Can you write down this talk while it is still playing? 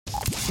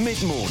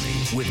Mid-morning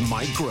with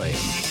Mike Graham.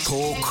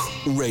 Talk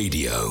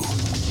Radio.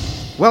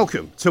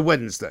 Welcome to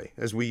Wednesday,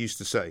 as we used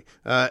to say.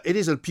 It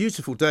is a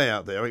beautiful day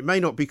out there. It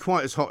may not be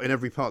quite as hot in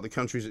every part of the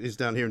country as it is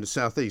down here in the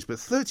southeast, but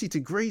 30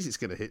 degrees it's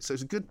going to hit, so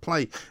it's a good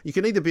play. You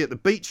can either be at the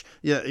beach,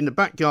 in the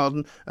back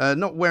garden,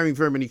 not wearing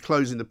very many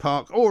clothes in the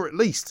park, or at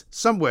least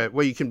somewhere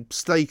where you can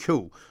stay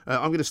cool.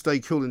 I'm going to stay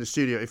cool in the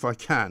studio if I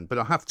can, but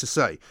I have to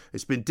say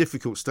it's been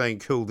difficult staying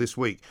cool this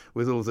week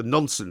with all the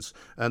nonsense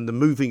and the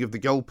moving of the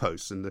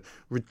goalposts and the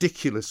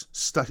ridiculous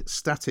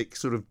static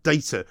sort of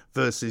data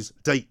versus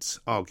dates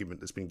argument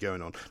that's been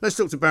going on. Let's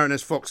talk to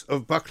Baroness Fox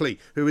of Buckley,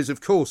 who is,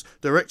 of course,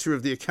 Director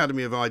of the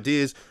Academy of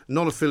Ideas,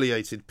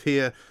 non-affiliated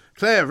peer.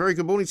 Claire, very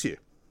good morning to you.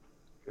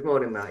 Good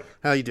morning, Mike.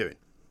 How are you doing?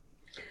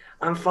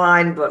 I'm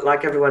fine, but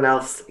like everyone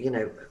else,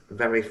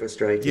 very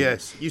frustrated.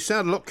 Yes, you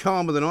sound a lot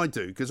calmer than I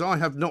do, because I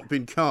have not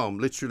been calm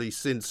literally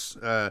since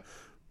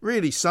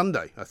really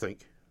Sunday, I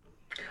think.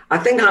 I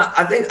think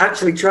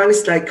actually trying to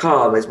stay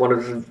calm is one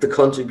of the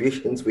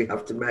contributions we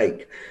have to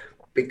make,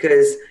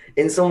 because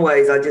in some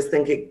ways I just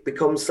think it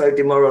becomes so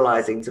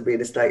demoralizing to be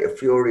in a state of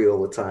fury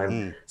all the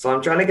time. So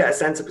I'm trying to get a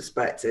sense of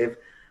perspective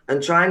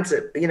and trying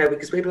to,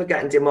 because people are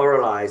getting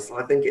demoralized.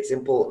 I think it's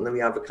important that we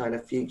have a kind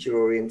of future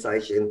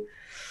orientation.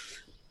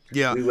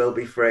 Yeah, we will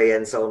be free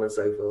and so on and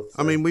so forth.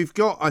 So. I mean, we've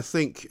got, I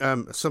think,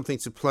 something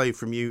to play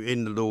from you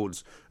in the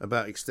Lords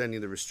about extending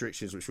the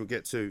restrictions, which we'll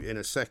get to in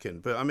a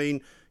second. But I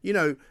mean,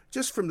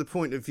 just from the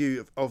point of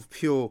view of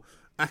pure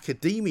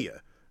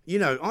academia,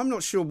 I'm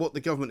not sure what the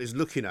government is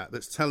looking at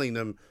that's telling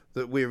them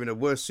that we're in a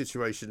worse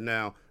situation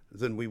now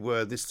than we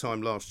were this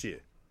time last year.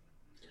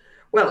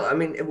 Well, I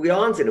mean, we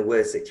aren't in a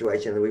worse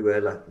situation than we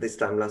were this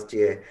time last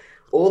year.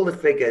 All the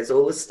figures,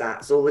 all the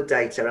stats, all the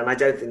data, and I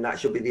don't think that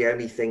should be the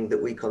only thing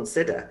that we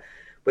consider.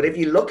 But if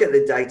you look at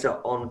the data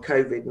on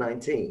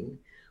COVID-19,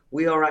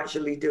 we are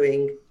actually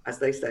doing, as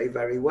they say,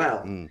 very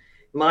well.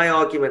 My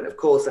argument, of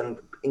course, and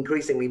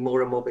increasingly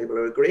more and more people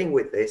are agreeing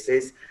with this,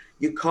 is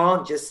you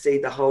can't just see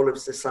the whole of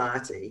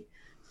society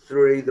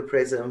through the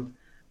prism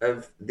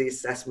of the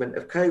assessment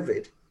of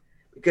COVID.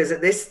 Because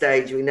at this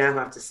stage, we now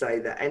have to say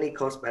that any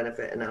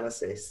cost-benefit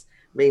analysis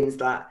means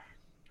that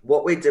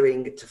what we're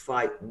doing to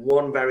fight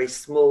one very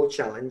small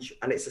challenge,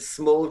 and it's a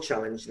small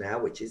challenge now,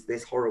 which is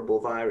this horrible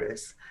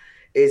virus,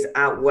 is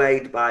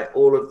outweighed by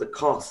all of the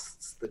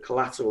costs, the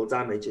collateral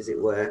damage, as it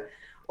were,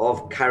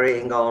 of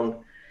carrying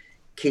on,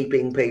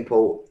 keeping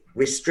people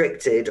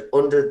restricted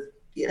under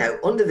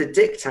the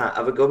diktat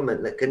of a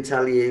government that can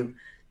tell you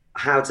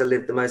how to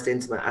live the most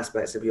intimate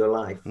aspects of your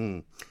life.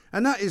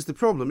 And that is the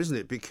problem, isn't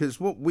it? Because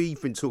what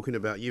we've been talking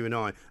about, you and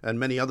I and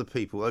many other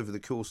people over the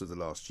course of the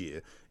last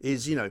year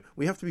is,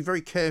 we have to be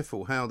very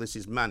careful how this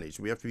is managed.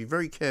 We have to be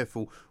very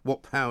careful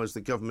what powers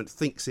the government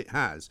thinks it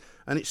has.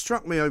 And it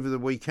struck me over the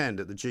weekend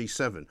at the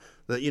G7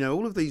 that,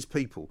 all of these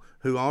people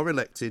who are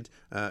elected,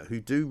 who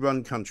do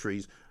run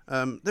countries,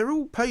 they're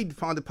all paid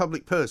by the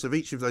public purse of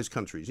each of those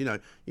countries.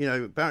 Joe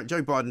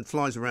Biden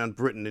flies around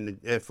Britain in the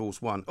Air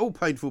Force One, all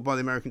paid for by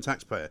the American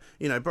taxpayer.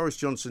 Boris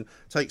Johnson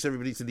takes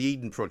everybody to the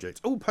Eden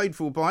Project, all paid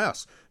for by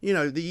us.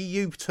 The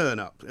EU turn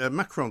up,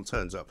 Macron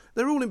turns up.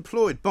 They're all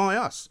employed by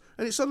us.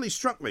 And it suddenly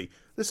struck me,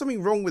 there's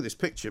something wrong with this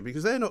picture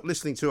because they're not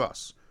listening to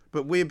us,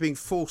 but we're being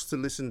forced to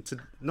listen to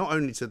not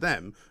only to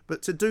them,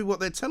 but to do what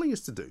they're telling us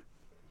to do.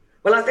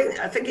 Well, I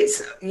think it's,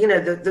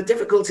 the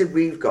difficulty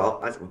we've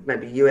got,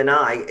 maybe you and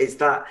I, is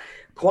that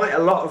quite a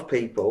lot of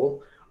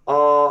people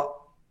are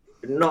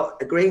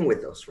not agreeing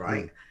with us,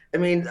 right? I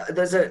mean,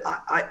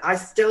 I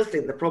still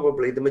think that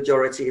probably the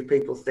majority of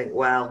people think,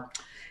 well,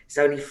 it's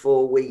only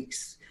 4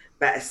 weeks,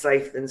 better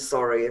safe than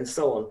sorry, and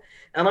so on.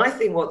 And I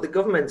think what the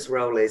government's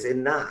role is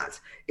in that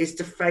is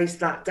to face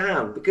that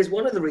down, because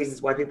one of the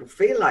reasons why people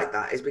feel like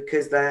that is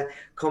because they're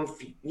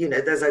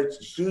there's a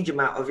huge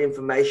amount of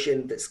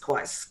information that's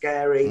quite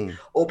scary,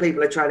 or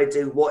people are trying to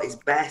do what is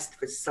best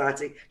for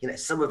society.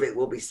 Some of it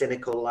will be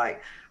cynical,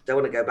 like, don't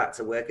want to go back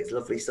to work, it's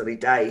lovely sunny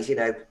days,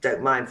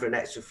 don't mind for an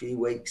extra few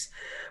weeks.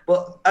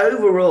 But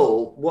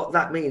overall, what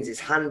that means is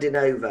handing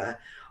over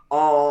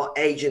our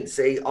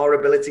agency, our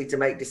ability to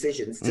make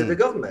decisions to the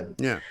government.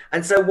 Yeah.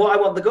 And so what I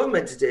want the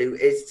government to do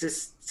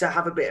is to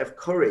have a bit of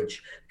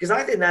courage, because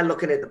I think they're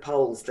looking at the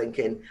polls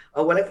thinking,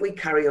 oh, well, if we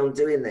carry on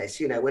doing this,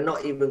 we're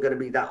not even going to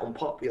be that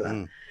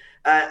unpopular.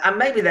 And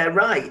maybe they're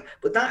right.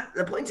 But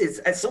the point is,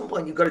 at some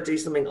point, you've got to do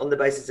something on the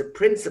basis of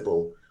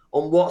principle,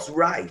 on what's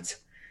right.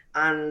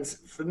 And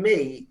for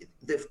me,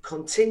 the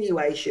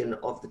continuation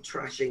of the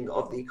trashing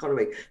of the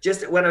economy.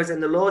 Just when I was in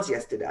the Lords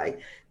yesterday,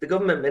 the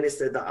government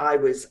minister that I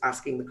was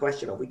asking the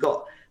question of, we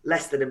got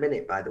less than a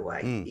minute, by the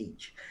way,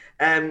 each.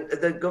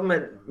 The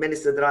government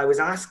minister that I was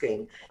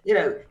asking,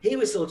 he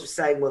was sort of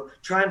saying, well,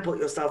 try and put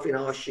yourself in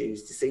our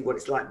shoes to see what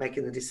it's like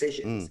making the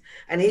decisions.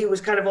 And he was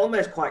kind of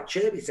almost quite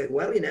chirpy. He said,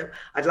 well,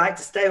 I'd like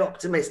to stay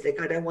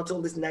optimistic. I don't want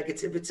all this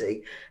negativity.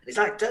 And it's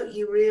like, don't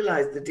you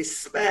realize the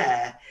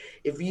despair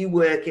if you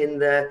work in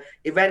the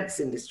events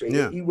industry,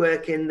 if you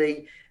work in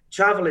the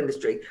travel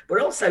industry,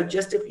 but also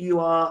just if you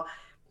are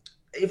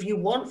if you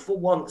want for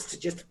once to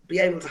just be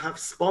able to have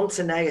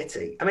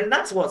spontaneity, I mean,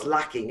 that's what's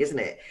lacking, isn't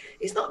it?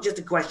 It's not just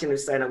a question of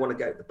saying, I want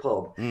to go to the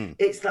pub.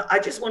 It's that I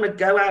just want to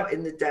go out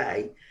in the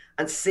day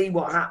and see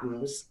what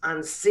happens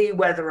and see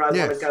whether I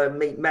want to go and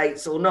meet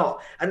mates or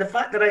not. And the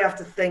fact that I have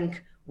to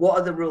think, what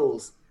are the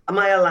rules? Am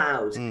I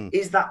allowed?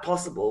 Is that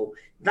possible?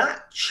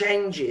 That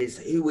changes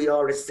who we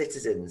are as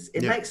citizens.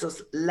 It makes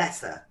us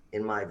lesser,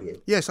 in my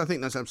view. Yes, I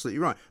think that's absolutely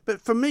right.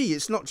 But for me,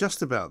 it's not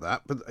just about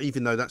that, but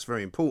even though that's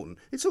very important,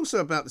 it's also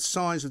about the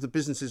size of the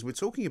businesses we're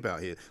talking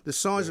about here, the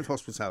size of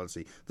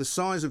hospitality, the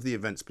size of the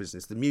events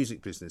business, the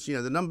music business,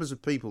 the numbers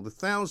of people, the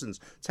thousands,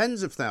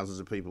 tens of thousands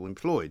of people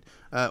employed,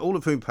 all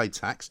of whom pay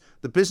tax,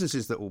 the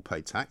businesses that all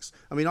pay tax.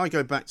 I mean, I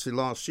go back to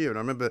last year and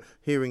I remember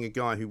hearing a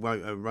guy who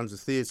runs a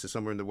theatre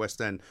somewhere in the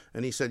West End,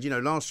 and he said,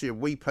 last year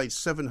we paid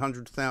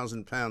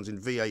 £700,000 in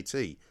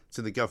VAT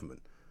to the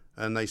government.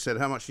 And they said,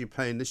 how much are you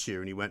paying this year?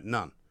 And he went,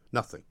 none,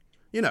 nothing.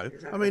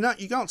 Exactly. I mean,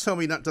 you can't tell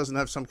me that doesn't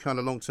have some kind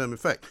of long-term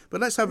effect. But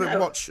let's have a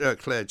watch,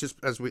 Claire, just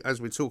as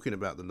we're talking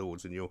about the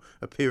Lords and your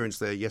appearance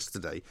there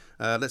yesterday.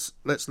 Let's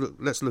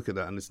look at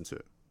that and listen to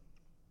it.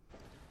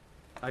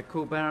 I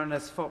call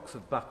Baroness Fox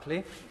of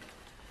Buckley.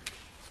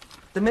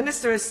 The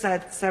Minister has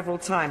said several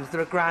times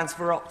there are grounds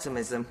for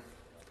optimism.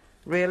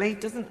 Really?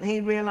 Doesn't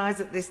he realise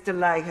that this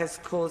delay has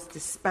caused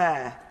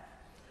despair?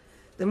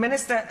 The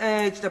Minister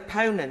urged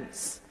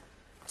opponents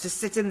to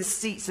sit in the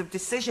seats of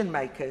decision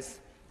makers.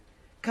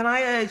 Can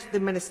I urge the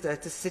Minister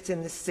to sit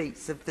in the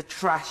seats of the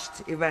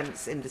trashed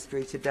events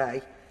industry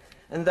today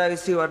and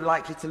those who are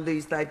likely to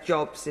lose their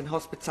jobs in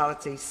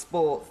hospitality,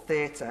 sport,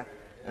 theatre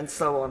and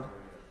so on?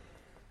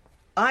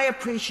 I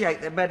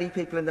appreciate that many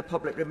people in the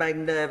public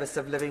remain nervous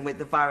of living with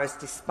the virus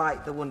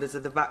despite the wonders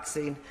of the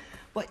vaccine,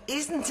 but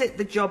isn't it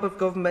the job of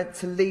government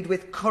to lead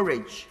with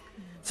courage,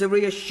 to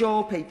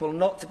reassure people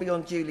not to be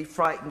unduly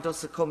frightened or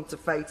succumb to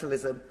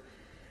fatalism,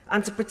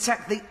 and to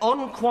protect the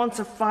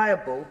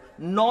unquantifiable,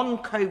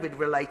 non-COVID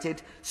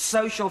related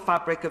social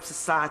fabric of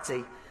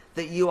society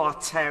that you are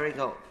tearing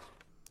up?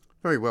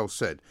 Very well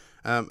said.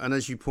 And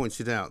as you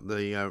pointed out,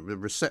 the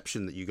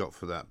reception that you got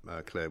for that,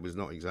 Claire, was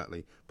not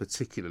exactly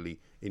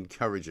particularly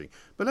encouraging.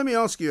 But let me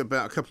ask you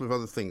about a couple of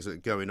other things that are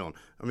going on.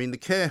 I mean, the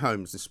care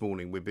homes this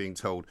morning, we're being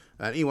told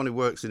anyone who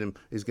works in them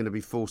is going to be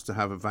forced to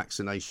have a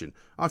vaccination.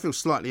 I feel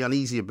slightly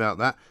uneasy about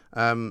that.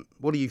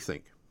 What do you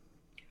think?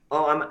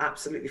 Oh, I'm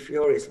absolutely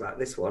furious about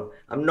this one.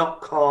 I'm not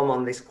calm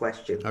on this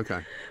question. Okay.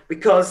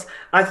 Because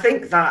I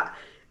think that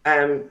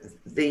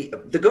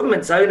the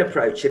government's own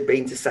approach had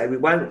been to say we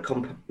won't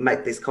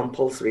make this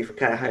compulsory for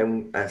care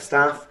home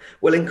staff.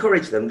 We'll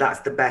encourage them. That's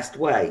the best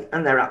way.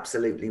 And they're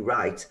absolutely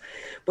right.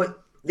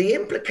 But the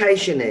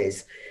implication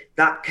is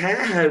that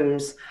care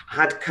homes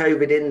had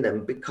COVID in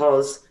them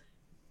because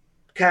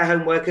care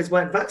home workers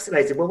weren't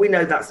vaccinated. Well, we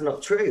know that's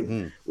not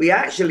true. We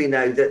actually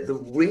know that the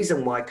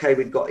reason why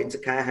COVID got into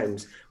care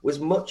homes was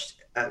much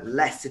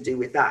less to do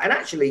with that. And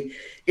actually,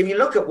 if you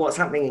look at what's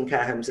happening in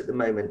care homes at the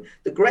moment,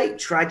 the great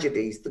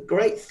tragedies, the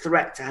great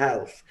threat to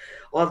health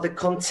are the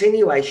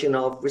continuation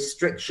of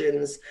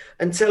restrictions.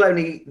 Until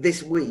only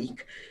this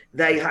week,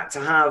 they had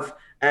to have,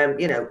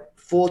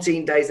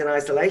 14 days in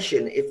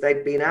isolation if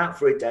they'd been out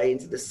for a day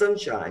into the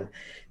sunshine.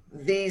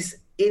 These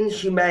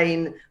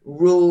inhumane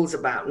rules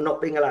about not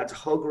being allowed to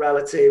hug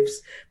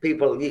relatives,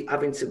 people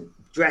having to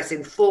dress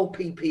in full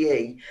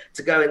PPE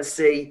to go and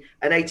see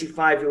an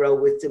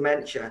 85-year-old with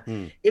dementia.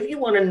 If you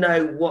want to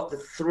know what the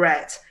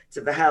threat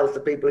to the health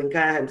of people in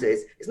care homes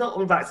is, it's not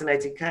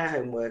unvaccinated care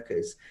home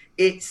workers,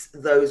 it's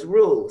those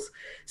rules.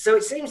 So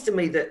it seems to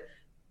me that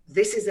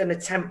this is an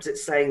attempt at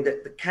saying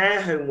that the care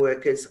home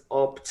workers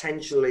are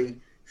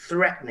potentially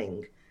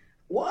threatening.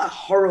 What a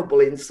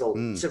horrible insult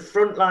to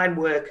frontline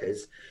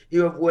workers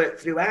who have worked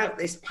throughout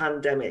this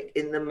pandemic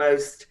in the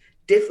most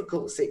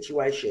difficult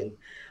situation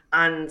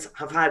and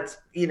have had,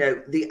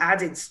 the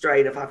added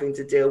strain of having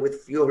to deal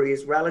with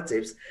furious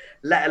relatives,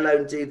 let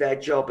alone do their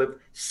job of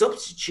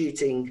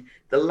substituting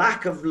the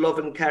lack of love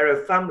and care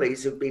of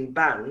families who've been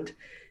banned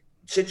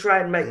to try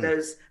and make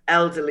those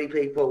elderly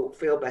people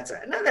feel better.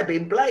 And now they're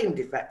being blamed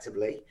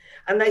effectively,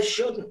 and they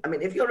shouldn't. I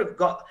mean, if you've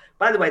got,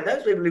 by the way,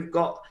 those people who've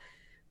got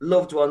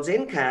loved ones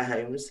in care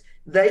homes,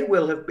 they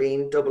will have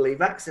been doubly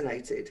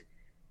vaccinated.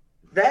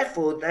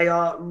 Therefore, they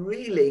are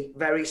really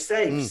very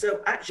safe. So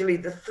actually,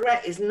 the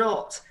threat is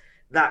not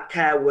that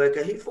care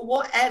worker who, for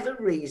whatever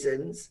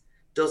reasons,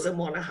 doesn't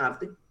want to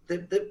have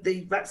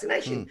the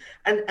vaccination.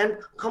 And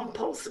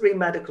compulsory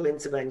medical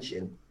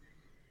intervention,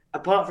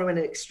 apart from in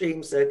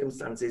extreme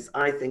circumstances,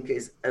 I think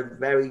is a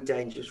very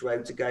dangerous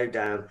road to go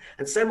down.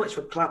 And so much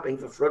for clapping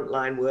for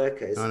frontline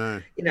workers.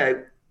 I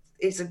know.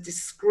 It's a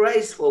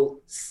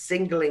disgraceful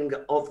singling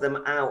of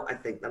them out, I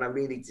think, that I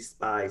really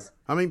despise.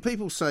 I mean,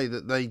 people say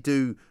that they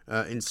do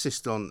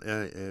insist on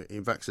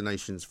in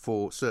vaccinations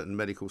for certain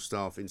medical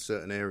staff in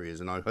certain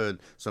areas. And I heard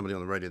somebody on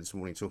the radio this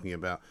morning talking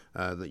about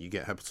that you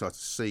get hepatitis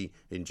C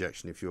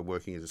injection if you're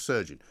working as a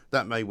surgeon.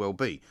 That may well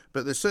be.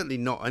 But there's certainly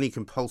not any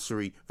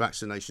compulsory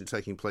vaccination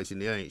taking place in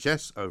the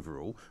NHS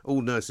overall.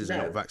 All nurses are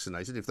not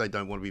vaccinated. If they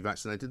don't want to be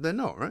vaccinated, they're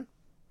not, right?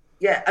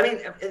 Yeah, I mean,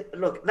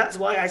 look, that's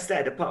why I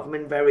said, apart from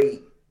in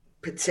very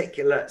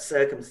particular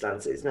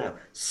circumstances. Now,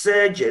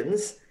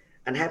 surgeons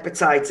and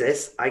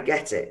hepatitis, I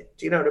get it.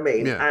 Do you know what I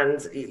mean? Yeah.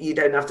 And you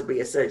don't have to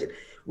be a surgeon.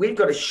 We've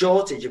got a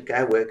shortage of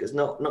care workers,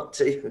 not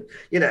to,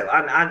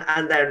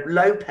 and they're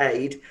low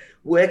paid,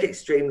 work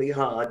extremely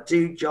hard,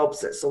 do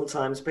jobs that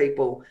sometimes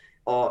people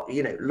are,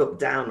 look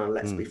down on,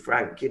 let's be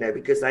frank,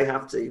 because they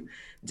have to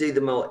do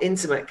the more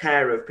intimate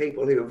care of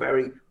people who are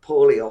very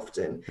poorly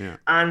often. Yeah.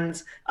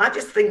 And I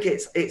just think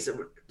it's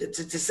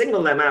to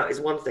single them out is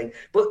one thing,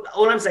 but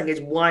all I'm saying is,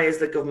 why has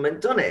the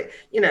government done it?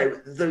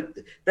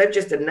 They've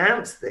just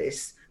announced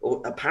this,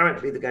 or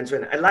apparently they're going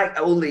to. And like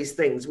all these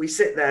things, we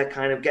sit there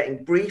kind of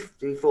getting briefed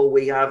before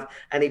we have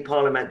any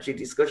parliamentary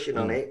discussion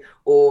on it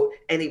or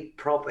any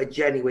proper,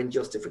 genuine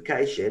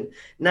justification.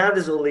 Now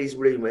there's all these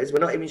rumours. We're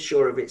not even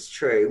sure if it's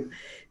true.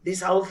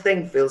 This whole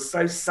thing feels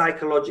so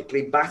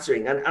psychologically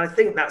battering. And I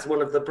think that's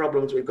one of the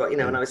problems we've got.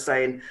 And I was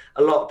saying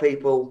a lot of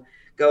people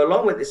go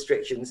along with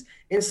restrictions.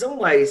 In some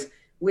ways,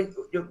 we,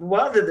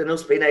 rather than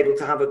us being able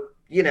to have a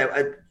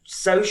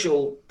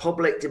social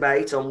public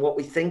debate on what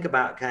we think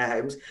about care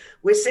homes,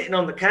 we're sitting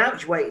on the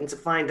couch waiting to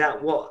find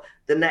out what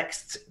the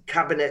next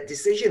cabinet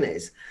decision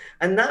is.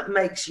 And that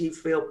makes you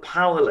feel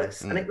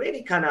powerless. And it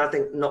really kind of, I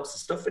think, knocks the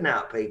stuffing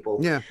out of people.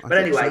 Yeah, but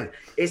anyway,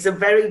 it's a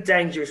very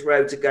dangerous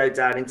road to go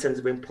down in terms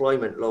of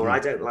employment law. I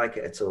don't like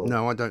it at all.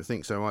 No, I don't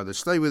think so either.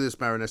 Stay with us,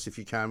 Baroness, if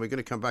you can. We're going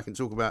to come back and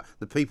talk about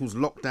the People's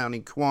Lockdown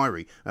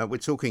Inquiry. We're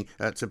talking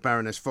to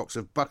Baroness Fox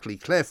of Buckley.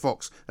 Claire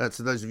Fox,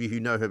 to those of you who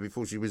know her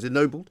before she was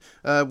ennobled.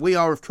 We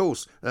are, of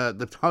course,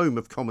 the home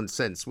of common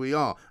sense. We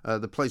are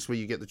the place where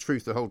you get the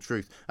truth, the whole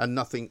truth, and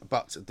nothing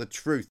but the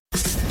truth.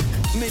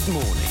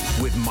 Mid-morning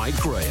with Mike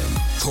Graham.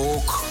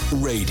 Talk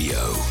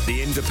Radio.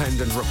 The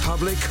Independent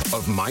Republic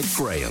of Mike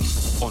Graham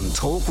on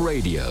Talk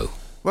Radio.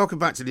 Welcome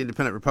back to the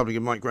Independent Republic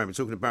of Mike Graham. We're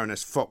talking to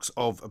Baroness Fox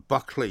of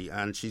Buckley,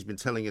 and she's been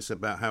telling us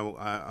about how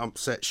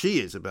upset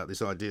she is about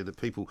this idea that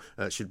people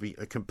should be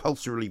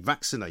compulsorily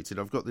vaccinated.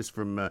 I've got this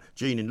from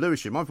Jean in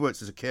Lewisham. I've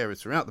worked as a carer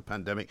throughout the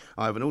pandemic.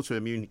 I have an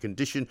autoimmune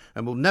condition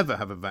and will never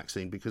have a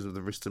vaccine because of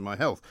the risk to my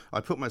health. I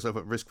put myself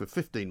at risk for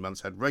 15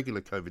 months, had regular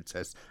COVID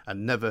tests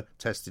and never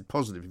tested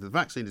positive. If the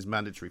vaccine is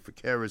mandatory for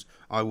carers,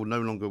 I will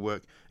no longer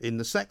work in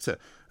the sector.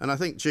 And I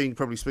think Jean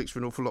probably speaks for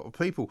an awful lot of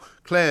people.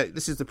 Claire,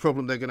 this is the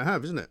problem they're going to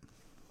have, isn't it?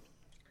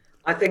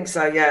 I think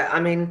so, yeah. I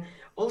mean,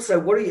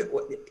 also,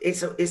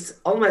 it's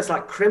almost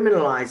like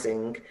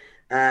criminalising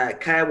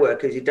care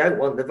workers who don't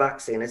want the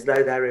vaccine as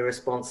though they're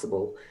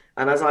irresponsible.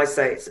 And as I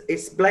say,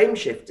 it's blame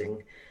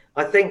shifting.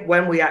 I think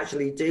when we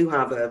actually do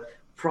have a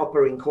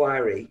proper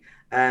inquiry,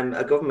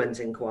 a government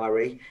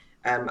inquiry,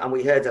 and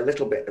we heard a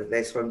little bit of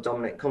this from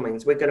Dominic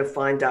Cummings, we're going to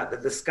find out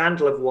that the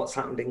scandal of what's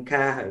happened in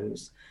care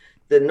homes,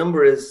 the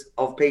numbers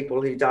of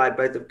people who died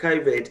both of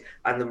COVID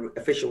and the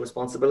official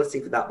responsibility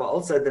for that, but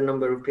also the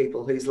number of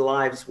people whose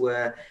lives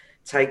were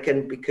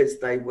taken because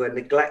they were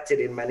neglected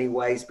in many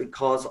ways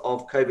because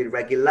of COVID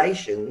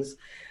regulations,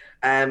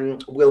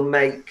 will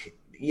make,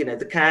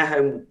 the care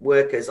home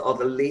workers are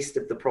the least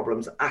of the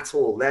problems at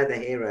all. They're the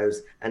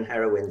heroes and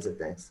heroines of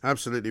this.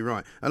 Absolutely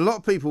right. A lot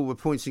of people were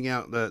pointing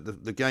out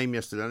the game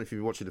yesterday. I don't know if you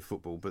were watching the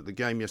football, but the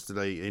game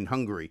yesterday in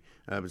Hungary,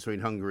 between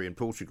Hungary and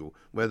Portugal,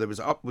 where there was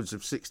upwards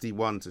of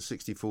 61 to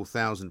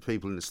 64,000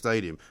 people in the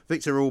stadium.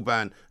 Viktor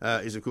Orban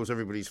is, of course,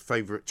 everybody's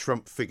favourite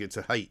Trump figure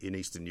to hate in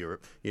Eastern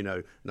Europe.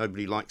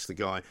 Nobody likes the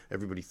guy.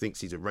 Everybody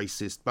thinks he's a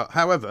racist. But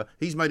however,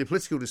 he's made a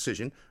political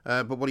decision.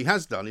 But what he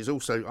has done is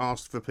also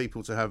asked for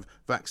people to have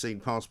vaccine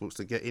passports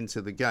to get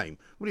into the game.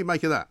 What do you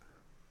make of that?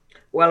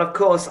 Well, of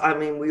course, I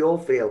mean,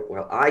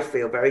 I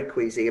feel very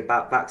queasy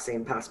about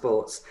vaccine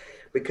passports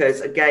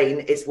because,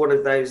 again, it's one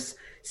of those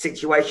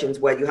situations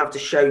where you have to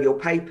show your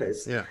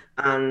papers. Yeah.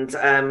 And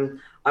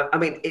I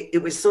mean,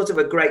 it was sort of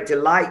a great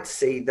delight to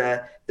see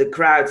the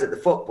crowds at the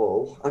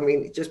football. I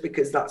mean, just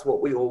because that's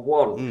what we all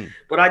want.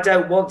 But I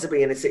don't want to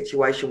be in a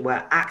situation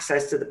where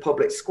access to the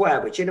public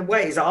square, which in a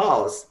way is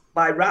ours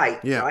by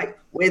right, right?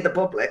 We're the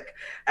public.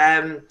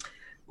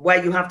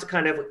 Where you have to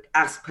kind of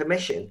ask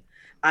permission.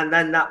 And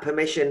then that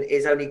permission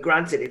is only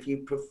granted if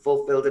you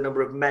fulfilled a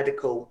number of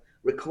medical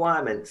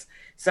requirements.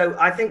 So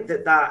I think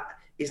that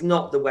is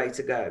not the way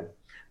to go.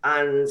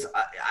 And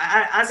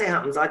as it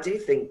happens, I do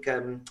think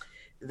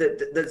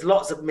that there's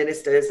lots of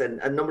ministers and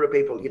a number of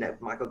people,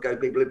 Michael Gove,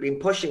 people who've been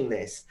pushing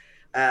this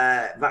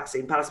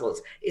vaccine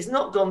passports. It's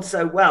not gone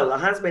so well. There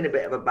has been a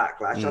bit of a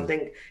backlash. I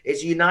think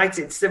it's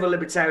united civil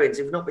libertarians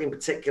who've not been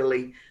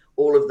particularly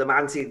all of them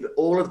anti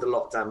all of the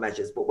lockdown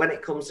measures. But when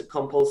it comes to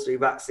compulsory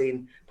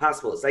vaccine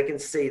passports, they can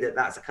see that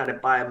that's a kind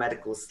of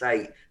biomedical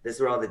state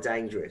that's rather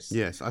dangerous.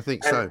 Yes, I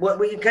think so.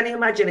 Can you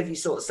imagine if you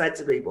sort of said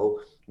to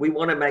people, we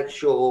want to make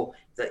sure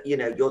that,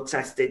 you're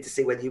tested to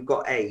see whether you've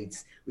got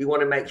AIDS. We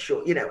want to make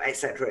sure, et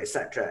cetera, et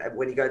cetera. And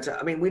when you go to,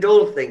 we'd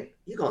all think,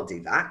 you can't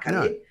do that,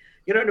 can you?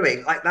 You know what I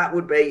mean? Like that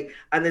would be,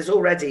 and there's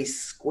already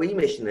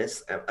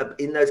squeamishness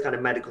in those kind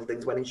of medical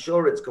things when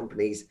insurance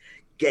companies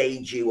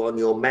gauge you on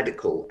your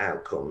medical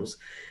outcomes.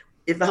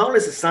 If the whole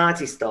of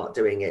society start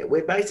doing it,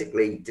 we're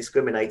basically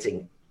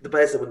discriminating the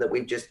person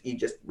that you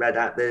just read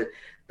out, the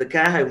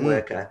care home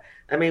worker.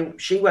 I mean,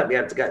 she won't be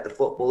able to go to the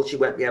football. She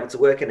won't be able to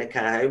work in a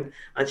care home,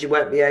 and she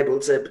won't be able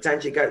to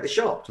potentially go to the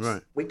shops.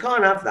 Right. We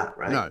can't have that,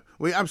 right? No,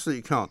 we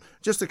absolutely can't.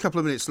 Just a couple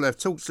of minutes left.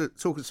 Talk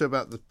us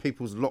about the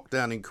People's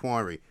Lockdown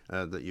Inquiry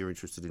that you're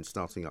interested in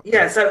starting up.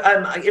 Yeah, so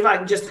if I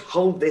can just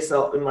hold this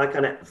up in my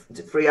kind of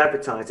free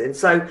advertising.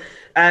 So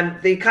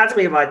the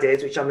Academy of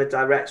Ideas, which I'm the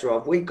director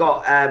of, we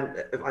got,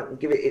 if I can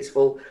give it its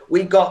full,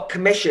 we got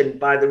commissioned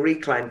by the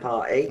Reclaim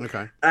Party.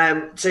 Okay.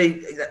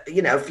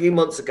 A few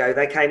months ago,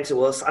 they came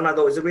to us, and I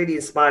thought it was a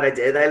really inspired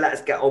idea. They let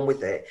us get on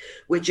with it,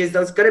 which is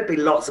there's going to be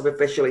lots of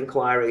official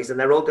inquiries, and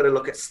they're all going to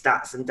look at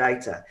stats and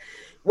data.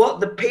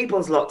 What the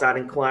People's Lockdown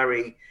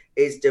Inquiry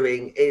is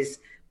doing is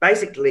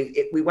basically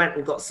we went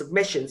and got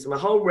submissions from a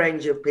whole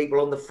range of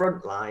people on the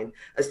front line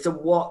as to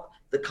what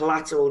the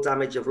collateral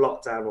damage of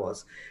lockdown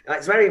was. Now,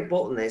 it's very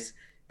important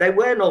they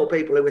weren't all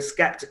people who were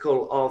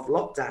skeptical of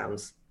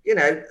lockdowns. You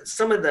know,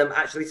 some of them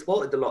actually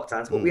supported the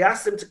lockdowns, but we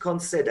asked them to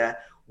consider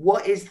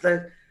what is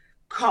the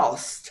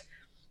cost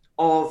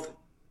of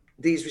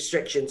these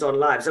restrictions on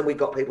lives. And we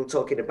got people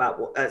talking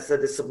about so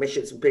the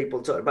submissions from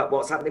people talking about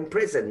what's happening in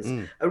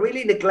prisons, a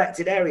really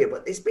neglected area,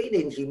 but it's been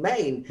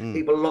inhumane.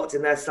 People locked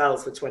in their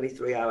cells for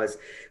 23 hours,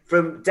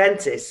 from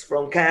dentists,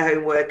 from care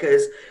home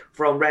workers,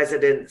 from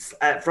residents,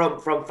 from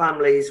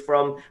families,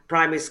 from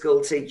primary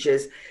school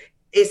teachers.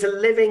 It's a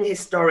living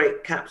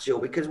historic capsule,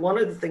 because one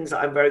of the things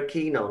that I'm very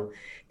keen on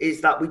is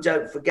that we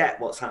don't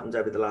forget what's happened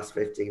over the last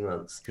 15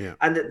 months,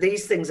 and that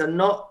these things are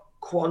not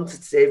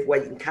quantitative where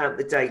you can count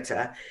the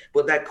data,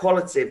 but they're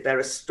qualitative. There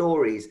are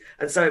stories,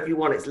 and so if you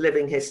want, it's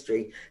living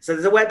history. So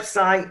there's a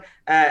website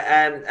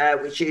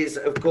which is,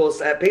 of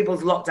course,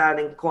 People's Lockdown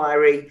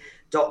Inquiry.co.uk.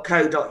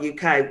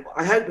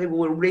 I hope people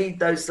will read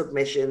those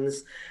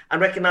submissions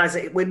and recognise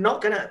that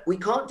we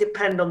can't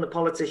depend on the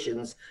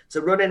politicians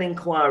to run an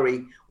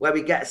inquiry where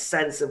we get a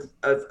sense of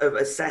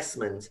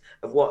assessment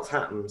of what's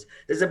happened.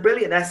 There's a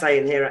brilliant essay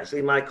in here,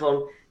 actually, Mike,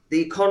 on the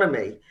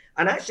economy,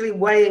 and actually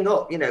weighing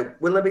up,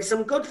 will there be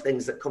some good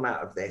things that come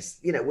out of this?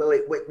 Will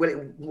it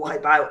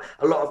wipe out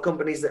a lot of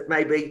companies that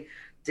maybe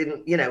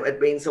didn't, had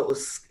been sort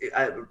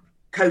of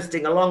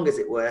coasting along, as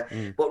it were,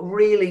 but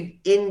really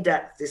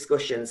in-depth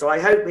discussion. So I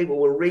hope people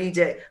will read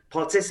it,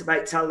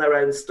 participate, tell their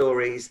own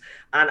stories.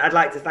 And I'd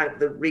like to thank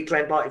the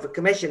Reclaim Party for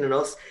commissioning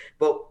us,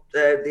 but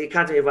the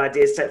Academy of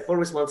Ideas take full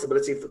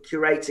responsibility for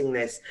curating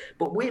this.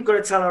 But we've got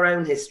to tell our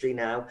own history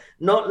now,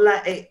 not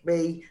let it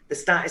be the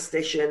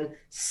statistician,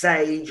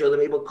 SAGE, or the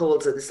people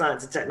called to the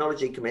Science and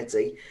Technology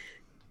Committee.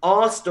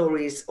 Our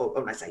stories, or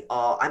when I say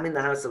I'm in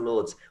the House of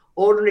Lords.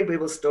 Ordinary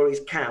people's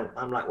stories count.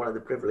 I'm like one of the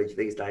privileged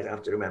these days, I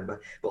have to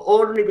remember. But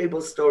ordinary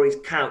people's stories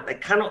count. They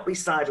cannot be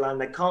sidelined.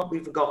 They can't be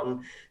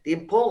forgotten. The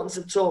importance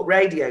of talk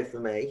radio for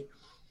me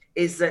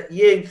is that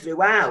you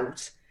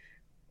throughout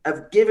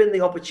have given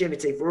the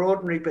opportunity for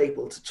ordinary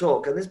people to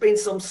talk. And there's been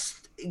some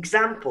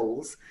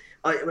examples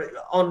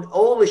on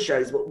all the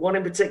shows, but one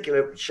in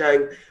particular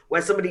show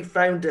where somebody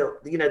phoned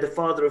up, the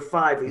father of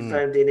five who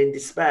phoned in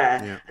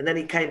despair, and then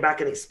he came back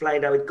and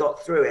explained how he'd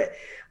got through it.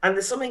 And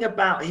there's something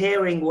about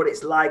hearing what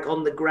it's like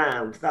on the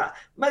ground that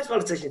most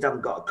politicians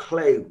haven't got a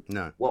clue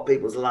what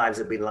people's lives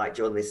have been like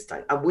during this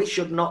time. And we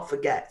should not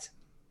forget.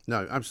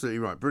 No, absolutely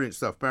right. Brilliant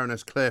stuff.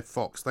 Baroness Claire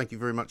Fox, thank you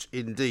very much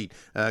indeed.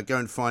 Go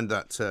and find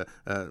that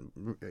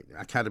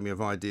Academy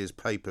of Ideas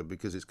paper,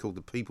 because it's called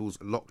the People's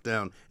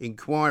Lockdown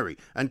Inquiry.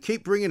 And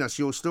keep bringing us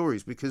your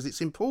stories, because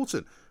it's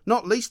important,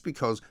 not least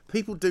because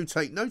people do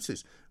take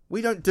notice.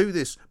 We don't do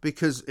this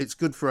because it's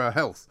good for our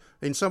health.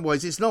 In some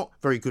ways, it's not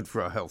very good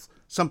for our health.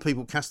 Some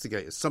people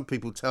castigate us. Some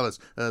people tell us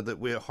that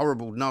we're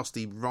horrible,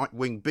 nasty,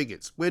 right-wing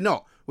bigots. We're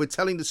not. We're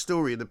telling the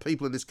story of the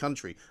people of this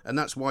country, and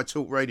that's why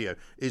Talk Radio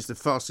is the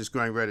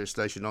fastest-growing radio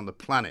station on the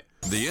planet.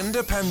 The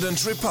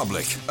Independent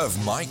Republic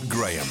of Mike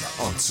Graham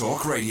on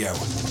Talk Radio.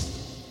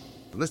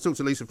 Let's talk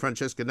to Lisa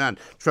Francesca Nan,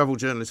 travel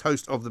journalist,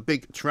 host of the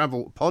Big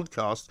Travel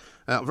podcast.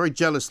 Very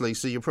jealous,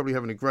 Lisa. You're probably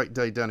having a great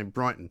day down in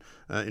Brighton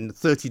in the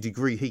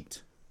 30-degree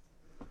heat.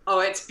 Oh,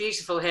 it's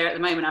beautiful here at the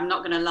moment. I'm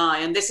not going to lie.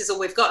 And this is all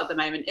we've got at the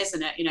moment,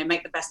 isn't it?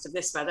 Make the best of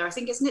this weather. I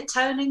think, isn't it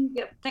turning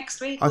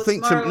next week? I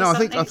think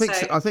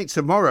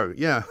tomorrow.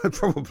 Yeah,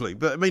 probably.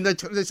 But I mean,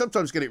 they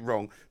sometimes get it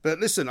wrong. But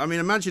listen, I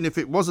mean, imagine if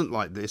it wasn't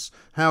like this,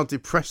 how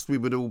depressed we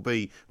would all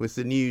be with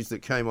the news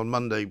that came on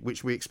Monday,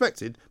 which we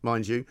expected,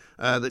 mind you.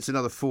 That's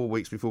another 4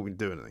 weeks before we can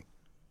do anything.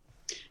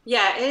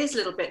 Yeah, it is a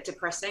little bit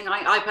depressing.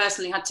 I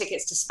personally had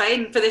tickets to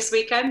Spain for this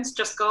weekend,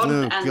 just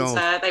gone,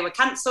 they were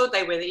cancelled.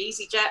 They were the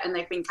EasyJet, and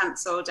they've been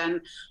cancelled, and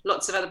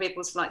lots of other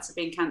people's flights have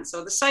been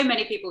cancelled. There's so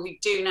many people who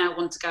do now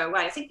want to go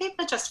away. I think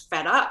people are just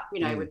fed up,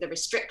 with the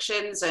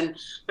restrictions, and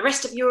the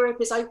rest of Europe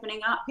is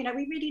opening up.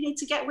 We really need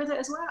to get with it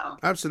as well.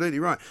 Absolutely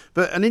right.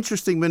 But an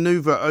interesting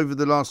manoeuvre over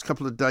the last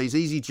couple of days.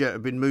 EasyJet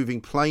have been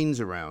moving planes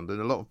around, and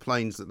a lot of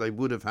planes that they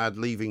would have had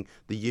leaving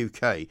the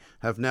UK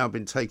have now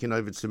been taken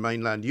over to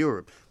mainland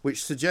Europe,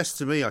 which suggests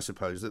to me, I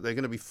suppose, that they're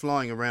going to be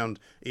flying around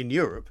in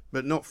Europe,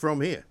 but not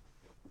from here.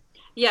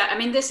 Yeah, I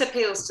mean, this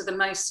appeals to the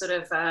most sort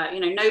of,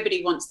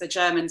 nobody wants the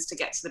Germans to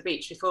get to the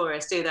beach before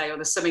us, do they? Or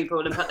the swimming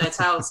pool and put their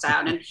towels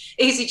down. And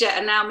EasyJet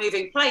are now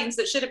moving planes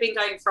that should have been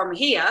going from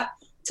here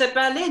to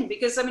Berlin,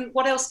 because I mean,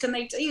 what else can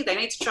they do? They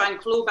need to try and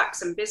claw back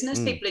some business.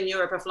 People in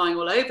Europe are flying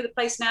all over the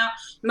place now.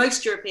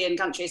 Most European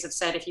countries have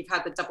said if you've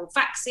had the double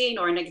vaccine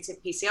or a negative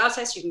PCR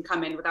test, you can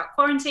come in without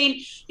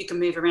quarantine. You can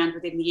move around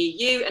within the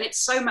EU, and it's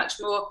so much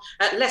more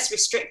less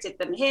restricted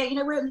than here. You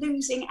know, we're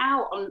losing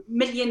out on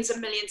millions and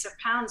millions of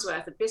pounds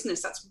worth of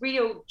business. That's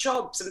real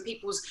jobs and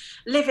people's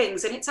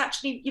livings, and it's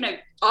actually, you know,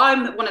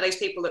 I'm one of those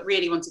people that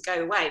really want to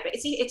go away, but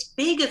it's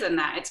bigger than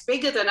that. It's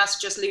bigger than us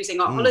just losing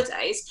our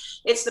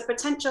holidays. It's the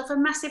potential for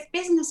massive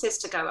businesses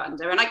to go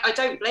under. And I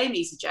don't blame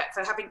EasyJet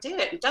for having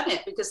done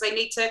it, because they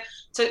need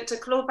to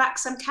claw back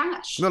some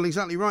cash. Well,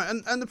 exactly right.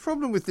 And the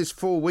problem with this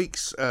 4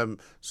 weeks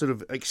sort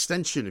of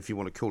extension, if you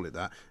want to call it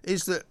that,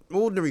 is that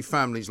ordinary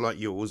families like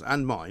yours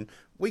and mine,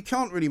 we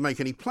can't really make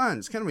any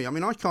plans, can we? I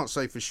mean, I can't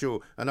say for sure,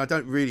 and I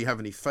don't really have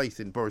any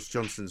faith in Boris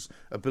Johnson's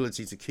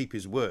ability to keep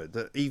his word,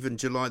 that even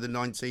July the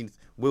 19th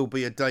will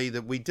be a day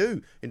that we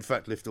do, in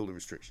fact, lift all the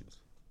restrictions.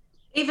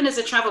 Even as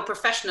a travel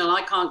professional,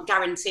 I can't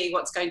guarantee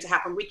what's going to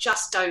happen. We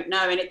just don't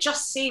know. And it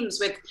just seems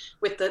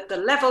with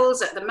the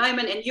levels at the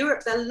moment in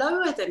Europe, they're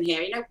lower than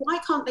here. You know, why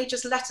can't they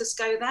just let us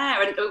go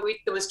there? And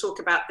there was talk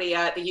about the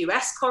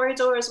US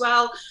corridor as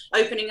well,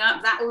 opening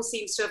up. That all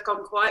seems to have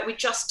gone quiet. We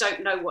just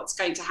don't know what's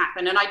going to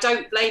happen. And I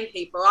don't blame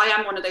people. I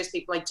am one of those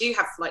people. I do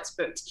have flights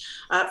booked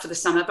for the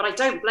summer, but I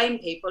don't blame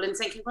people in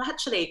thinking, well,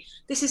 actually,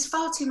 this is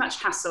far too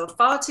much hassle,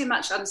 far too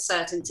much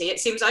uncertainty. It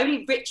seems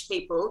only rich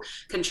people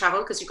can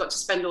travel because you've got to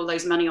spend all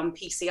those money on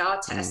PCR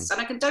tests,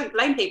 and I don't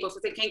blame people for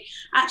thinking,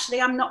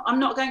 actually, I'm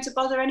not going to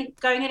bother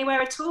going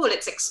anywhere at all.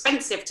 It's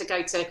expensive to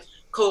go to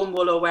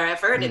Cornwall or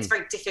wherever, and it's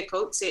very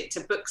difficult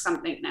to book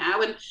something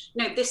now. And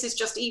you know, this is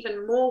just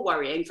even more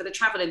worrying for the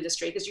travel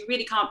industry, because you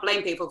really can't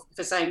blame people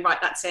for saying, right,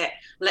 that's it,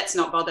 let's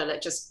not bother,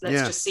 let's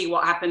just see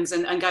what happens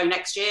and go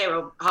next year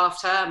or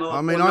half term or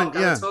not go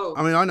at all.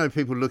 I mean, I know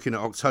people looking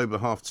at October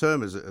half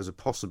term as a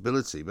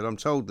possibility, but I'm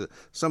told that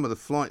some of the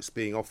flights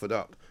being offered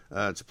up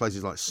to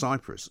places like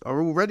Cyprus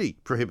are already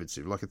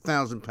prohibitive, like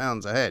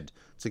 £1,000 a head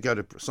to go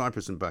to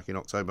Cyprus and back in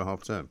October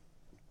half term.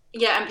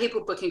 Yeah, and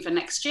people booking for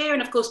next year.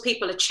 And of course,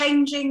 people are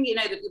changing. You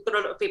know, we've got a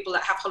lot of people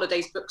that have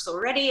holidays booked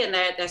already, and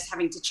they're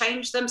having to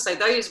change them. So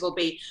those will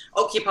be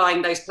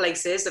occupying those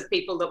places of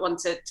people that want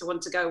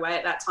to go away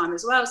at that time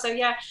as well. So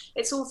yeah,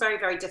 it's all very,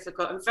 very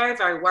difficult and very,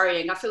 very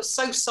worrying. I feel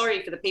so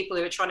sorry for the people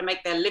who are trying to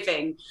make their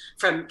living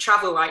from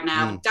travel right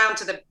now, down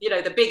to the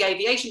big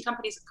aviation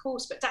companies, of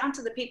course, but down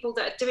to the people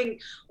that are doing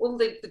all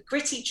the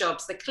gritty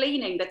jobs, the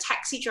cleaning, the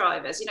taxi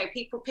drivers, you know,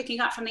 people picking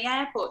up from the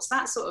airports,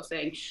 that sort of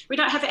thing. We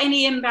don't have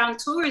any inbound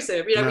tourism.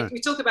 You know,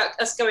 we talk about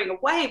us going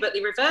away, but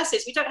the reverse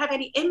is we don't have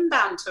any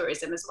inbound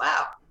tourism as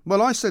well.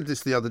 Well, I said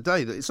this the other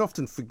day, that it's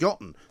often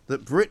forgotten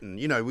that Britain,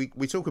 you know,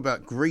 we talk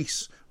about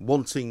Greece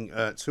wanting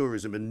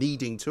tourism and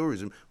needing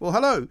tourism. Well,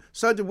 hello,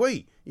 so do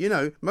we. You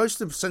know,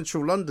 most of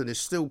central London is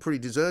still pretty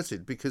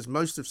deserted, because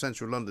most of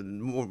central London,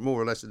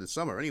 more or less in the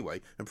summer anyway,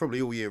 and probably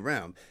all year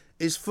round,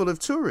 is full of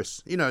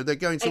tourists. You know, they're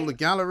going to all the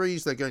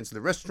galleries, they're going to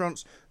the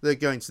restaurants, they're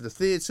going to the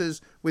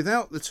theatres.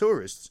 Without the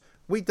tourists,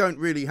 we don't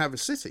really have a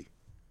city.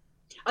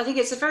 I think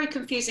it's a very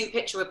confusing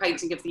picture we're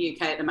painting of the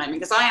UK at the moment,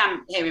 because I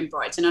am here in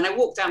Brighton and I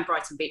walk down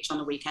Brighton Beach on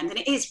the weekend, and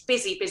it is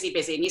busy, busy,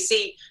 busy. And you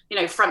see, you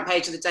know, front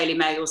page of the Daily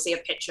Mail, you'll see a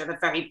picture of a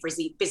very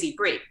busy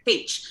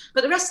beach.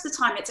 But the rest of the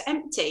time it's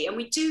empty, and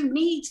we do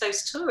need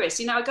those tourists.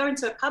 You know, I go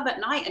into a pub at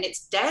night and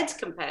it's dead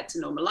compared to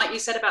normal. Like you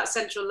said about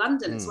central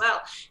London as well,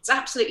 it's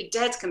absolutely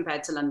dead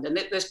compared to London.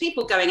 There's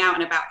people going out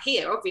and about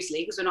here,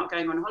 obviously, because we're not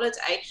going on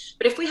holiday.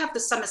 But if we have the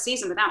summer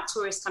season without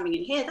tourists coming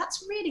in here,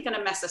 that's really going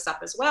to mess us up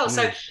as well.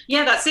 So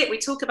yeah, that's it. We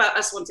talk about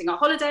us wanting our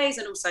holidays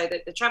and also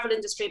the travel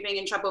industry being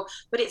in trouble,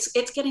 but it's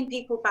getting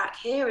people back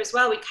here as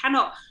well.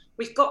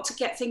 We've got to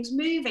get things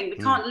moving. We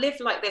can't live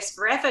like this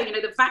forever. You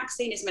know, the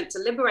vaccine is meant to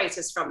liberate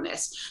us from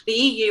this. The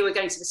EU are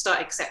going to start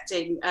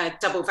accepting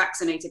double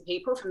vaccinated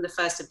people from the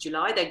 1st of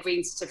July. Their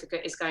green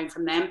certificate is going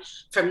from them.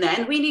 From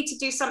then, we need to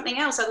do something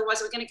else.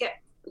 Otherwise, we're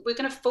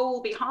going to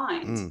fall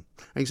behind.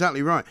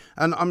 Exactly right.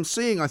 And I'm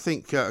seeing, I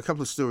think, a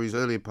couple of stories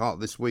earlier part of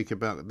this week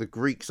about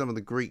some of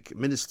the Greek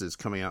ministers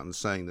coming out and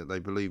saying that they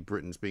believe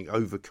Britain's being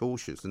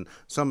overcautious, and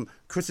some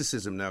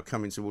criticism now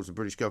coming towards the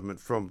British government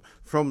from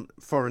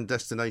foreign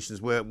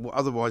destinations where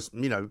otherwise,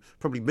 you know,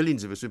 probably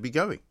millions of us would be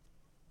going.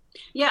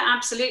 Yeah,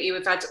 absolutely.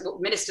 We've had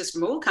ministers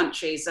from all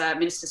countries,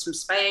 ministers from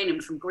Spain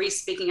and from Greece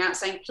speaking out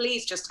saying,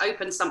 please just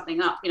open something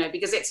up, you know,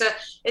 because it's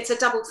a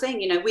double thing.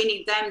 You know, we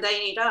need them, they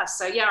need us.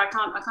 So yeah, I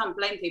can't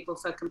blame people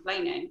for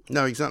complaining.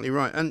 No, exactly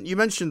right. And you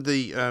mentioned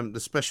the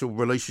special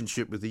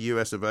relationship with the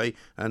US of A,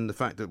 and the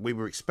fact that we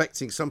were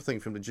expecting something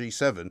from the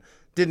G7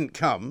 didn't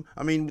come.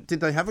 I mean,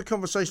 did they have a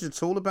conversation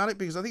at all about it?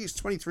 Because I think it's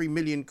 23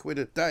 million quid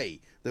a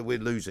day that we're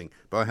losing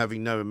by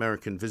having no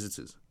American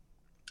visitors.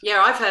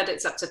 Yeah, I've heard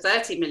it's up to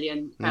 £30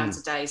 million a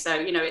day. So,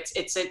 you know,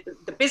 it's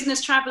the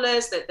business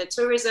travellers, the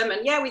tourism.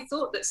 And yeah, we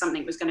thought that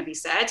something was going to be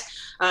said.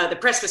 The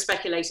press was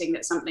speculating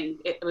that something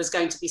was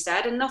going to be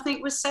said, and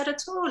nothing was said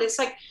at all. It's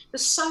like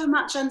there's so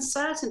much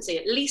uncertainty.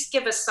 At least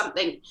give us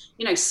something,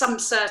 you know, some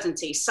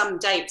certainty, some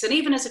dates. And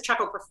even as a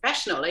travel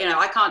professional, you know,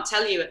 I can't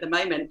tell you at the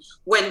moment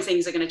when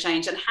things are going to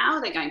change and how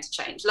they're going to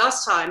change.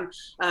 Last time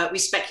we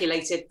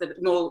speculated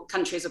that more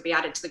countries would be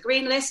added to the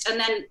green list, and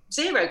then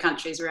 0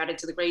 countries were added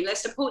to the green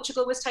list, and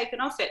Portugal was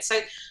taken off it. So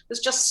there's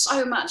just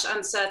so much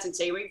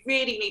uncertainty. We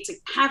really need to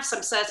have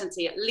some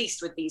certainty, at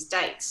least with these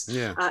dates,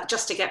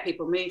 just to get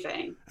people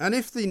moving. And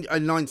if the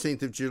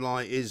 19th of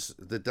July is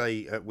the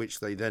day at which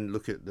they then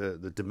look at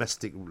the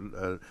domestic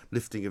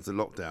lifting of the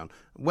lockdown,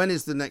 when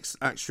is the next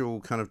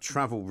actual kind of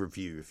travel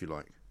review, if you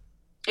like?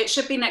 It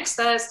should be next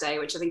Thursday,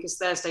 which I think is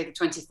Thursday the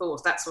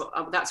 24th. That's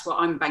what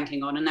I'm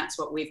banking on, and that's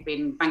what we've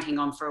been banking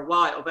on for a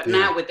while. But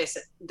now with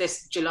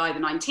this July the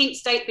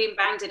 19th date being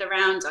bandied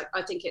around,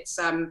 I think it's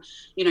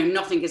you know,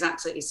 nothing is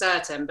absolutely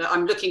certain. But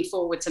I'm looking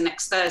forward to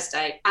next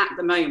Thursday. At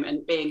the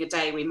moment, being a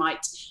day we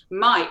might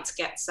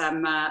get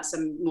some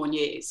more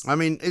news. I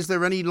mean, is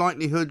there any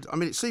likelihood? I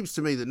mean, it seems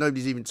to me that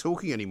nobody's even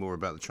talking anymore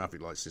about the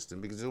traffic light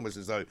system, because it's almost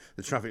as though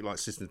the traffic light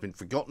system's been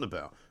forgotten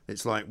about.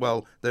 It's like,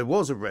 well, there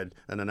was a red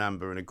and an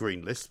amber and a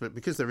green list, but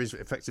because there is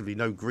effectively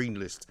no green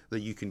list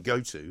that you can go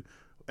to,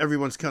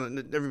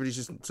 everybody's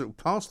just sort of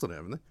passed on it,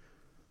 haven't they?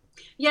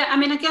 Yeah, I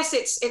mean, I guess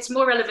it's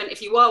more relevant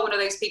if you are one of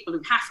those people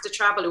who have to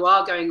travel, who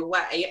are going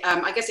away.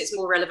 I guess it's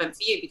more relevant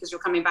for you because you're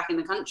coming back in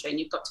the country and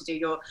you've got to do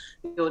your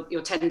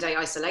 10-day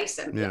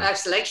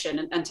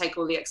isolation and take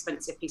all the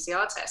expensive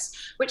PCR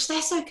tests, which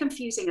they're so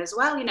confusing as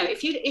well. You know,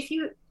 if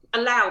you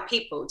allow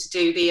people to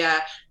do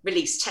the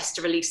test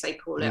to release, they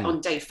call it,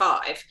 on day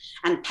 5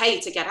 and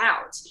pay to get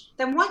out,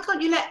 then why can't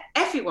you let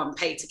everyone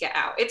pay to get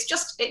out? It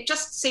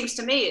just seems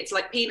to me it's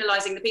like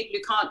penalising the people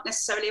who can't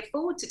necessarily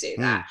afford to do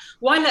that.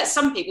 Why let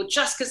some people,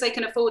 just because they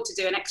can afford to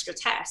do an extra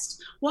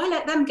test, why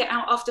let them get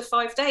out after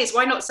 5 days?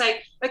 Why not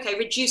say, okay,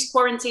 reduce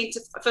quarantine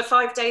for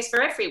 5 days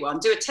for everyone,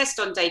 do a test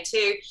on day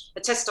 2,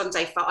 a test on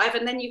day 5,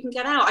 and then you can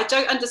get out? I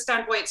don't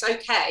understand why it's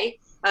okay.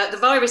 The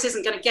virus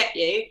isn't going to get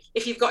you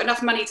if you've got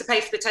enough money to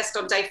pay for the test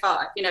on day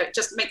 5. You know, it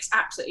just makes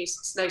absolutely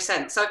no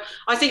sense. So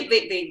I think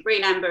the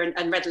green, amber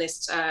and red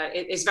list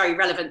is very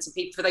relevant to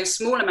people, for those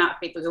small amount of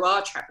people who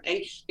are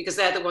travelling, because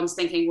they're the ones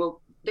thinking, well,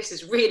 this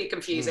is really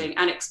confusing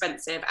and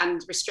expensive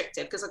and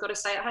restrictive because I've got to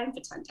stay at home for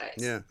 10 days.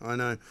 Yeah, I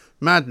know.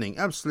 Maddening.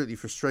 Absolutely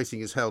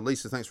frustrating as hell.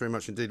 Lisa, thanks very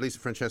much indeed. Lisa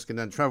Francesca,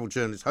 travel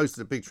journalist, host of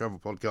the Big Travel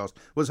Podcast,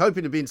 was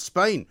hoping to be in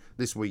Spain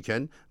this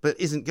weekend, but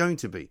isn't going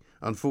to be,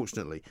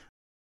 unfortunately.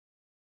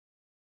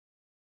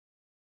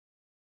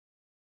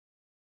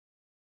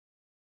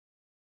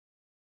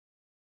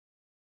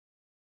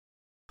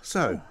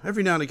 So,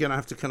 every now and again I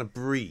have to kind of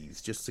breathe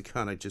just to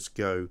kind of just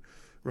go,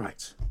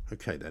 right,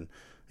 okay then.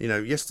 You know,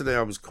 yesterday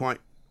I was quite,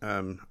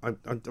 I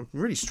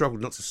really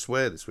struggled not to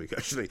swear this week,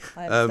 actually.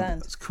 I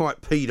understand. I was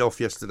quite peed off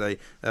yesterday.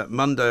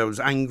 Monday I was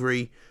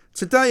angry.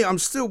 Today I'm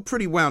still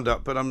pretty wound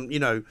up, but I'm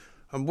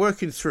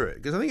working through it,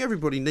 because I think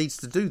everybody needs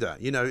to do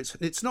that. You know,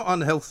 it's not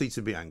unhealthy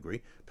to be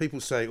angry. People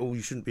say, oh,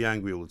 you shouldn't be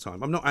angry all the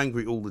time. I'm not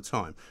angry all the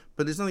time,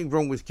 but there's nothing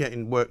wrong with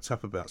getting worked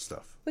up about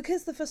stuff.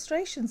 Because the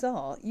frustrations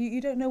are,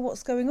 you don't know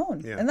what's going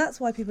on. Yeah. And that's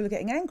why people are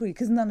getting angry,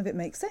 because none of it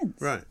makes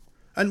sense. Right.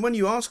 And when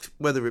you ask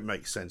whether it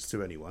makes sense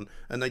to anyone,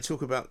 and they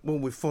talk about, well,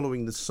 we're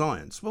following the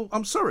science. Well,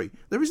 I'm sorry,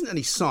 there isn't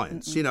any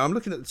science. You know, I'm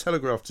looking at the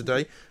Telegraph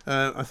today.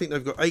 I think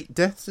they've got 8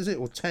 deaths, is it?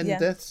 Or 10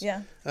 deaths?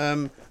 Yeah.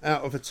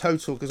 Out of a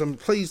total, because I'm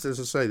pleased, as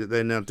I say, that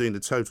they're now doing the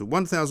total.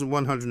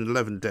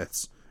 1,111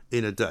 deaths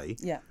in a day.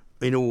 Yeah.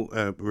 In all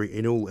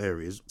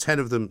areas, 10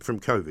 of them from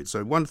COVID.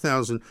 So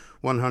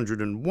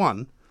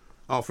 1,101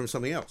 are from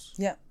something else.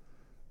 Yeah.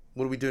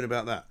 What are we doing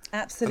about that?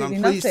 Absolutely and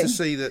I'm pleased nothing. to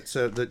see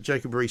that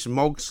Jacob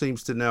Rees-Mogg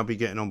seems to now be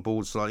getting on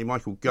board slightly.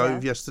 Michael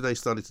Gove yesterday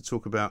started to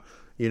talk about,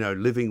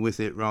 living with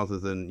it rather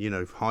than,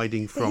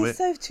 hiding from it. He's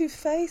so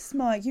two-faced,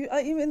 Mike.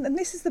 And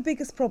this is the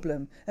biggest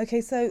problem.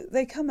 Okay, so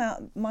they come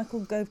out,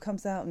 Michael Gove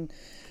comes out and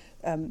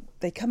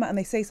they come out and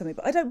they say something,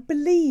 but I don't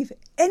believe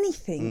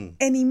anything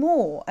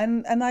anymore.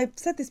 And I've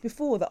said this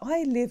before, that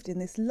I lived in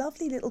this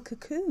lovely little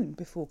cocoon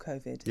before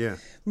COVID. Yeah.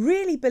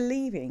 Really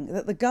believing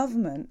that the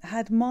government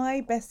had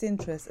my best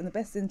interest and the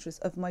best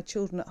interest of my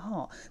children at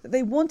heart. That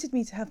they wanted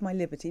me to have my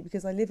liberty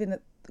because I live in a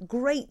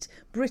great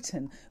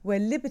Britain where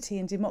liberty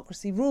and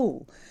democracy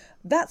rule.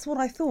 That's what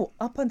I thought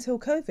up until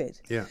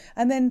COVID. Yeah.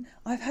 And then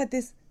I've had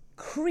this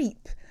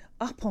creep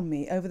up on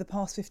me over the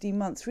past 15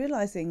 months,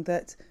 realising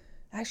that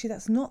actually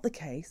that's not the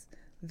case.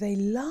 They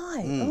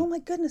lie. Oh my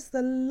goodness,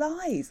 the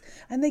lies.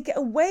 And they get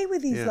away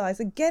with these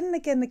lies again and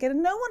again and again,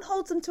 and no one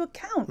holds them to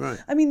account. Right.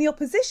 I mean, the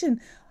opposition,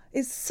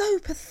 is so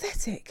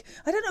pathetic.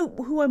 I don't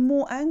know who I'm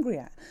more angry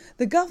at,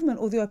 the government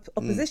or the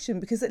opposition,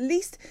 because at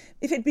least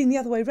if it'd been the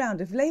other way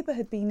round, if Labour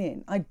had been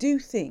in, I do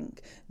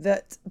think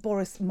that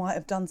Boris might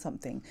have done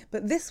something.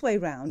 But this way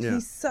round,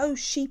 he's so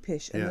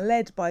sheepish and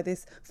led by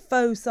this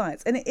faux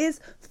science. And it is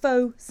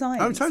faux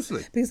science. Oh,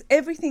 totally. Because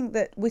everything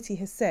that Whitty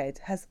has said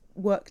has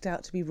worked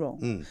out to be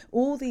wrong.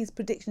 All these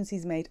predictions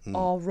he's made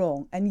are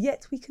wrong, and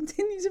yet we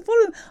continue to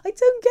follow them. I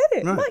don't get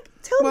it. Right. Mike,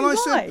 tell me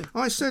why.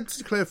 I said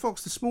to Claire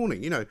Fox this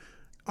morning,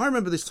 I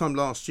remember this time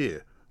last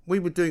year, we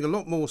were doing a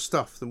lot more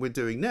stuff than we're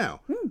doing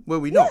now. Were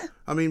we not?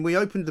 I mean, we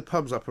opened the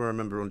pubs up, I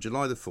remember, on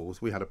July the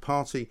 4th. We had a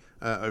party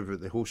over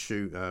at the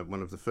Horseshoe,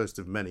 one of the first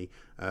of many.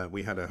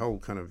 We had a whole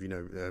kind of,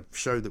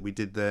 show that we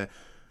did there.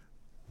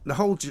 The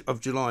whole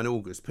of July and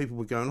August, people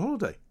would go on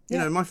holiday.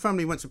 My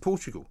family went to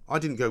Portugal. I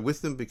didn't go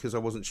with them because I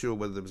wasn't sure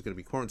whether there was going to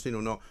be quarantine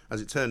or not. As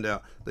it turned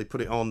out, they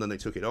put it on, then they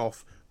took it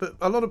off. But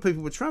a lot of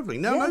people were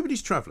travelling. Now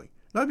nobody's travelling.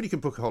 Nobody can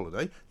book a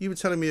holiday. You were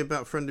telling me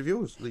about a friend of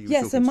yours that you were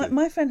talking to.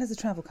 My friend has a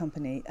travel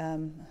company,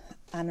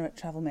 Anna at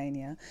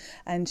Travelmania,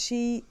 and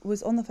she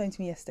was on the phone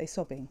to me yesterday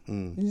sobbing,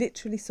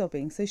 literally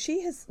sobbing. So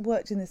she has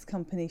worked in this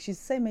company. She's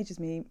the same age as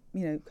me,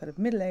 kind of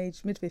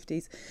middle-aged,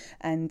 mid-50s,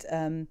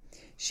 and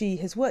she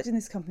has worked in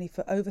this company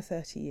for over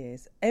 30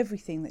 years.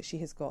 Everything that she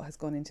has got has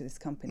gone into this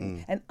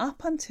company. And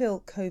up until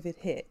COVID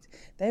hit,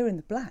 they were in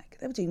the black.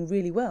 They were doing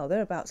really well.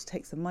 They're about to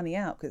take some money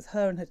out because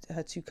her and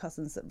her two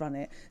cousins that run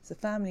it. It's a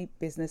family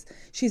business.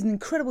 She's an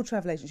incredible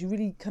travel agent. She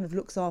really kind of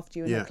looks after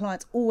you, and her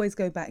clients always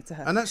go back to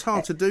her. And that's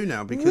hard to do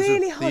now because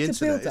really of hard the to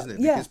internet, build up.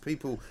 isn't it? Because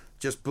people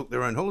just book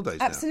their own holidays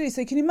Absolutely. now.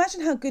 So can you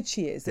imagine how good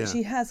she is, that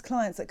she has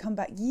clients that come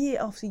back year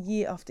after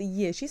year after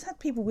year. She's had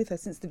people with her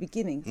since the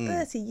beginning,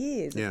 30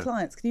 years of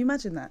clients. Can you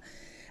imagine that?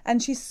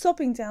 And she's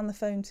sobbing down the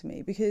phone to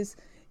me because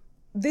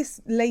this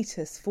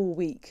latest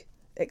 4-week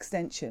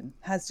extension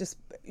has just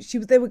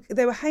they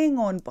were hanging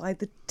on by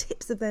the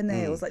tips of their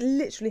nails, like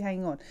literally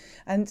hanging on,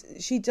 and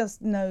she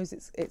just knows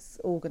it's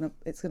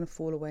gonna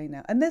fall away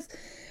now. And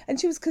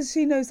she was, because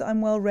she knows that I'm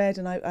well read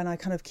and I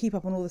kind of keep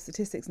up on all the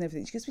statistics and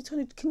everything. She goes,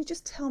 Victoria, can you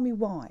just tell me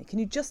why? Can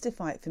you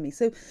justify it for me?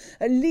 So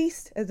at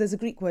least there's a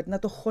Greek word,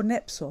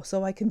 natochonepso,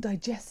 so I can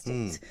digest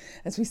it,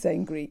 as we say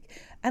in Greek.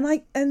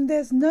 And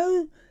there's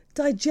no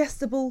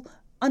digestible,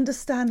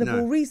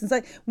 understandable reasons.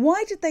 Like,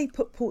 why did they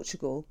put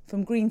Portugal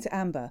from green to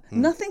amber?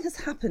 Nothing has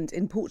happened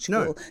in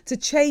Portugal to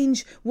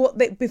change while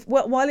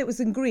it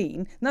was in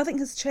green. Nothing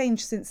has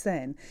changed since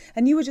then.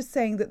 And you were just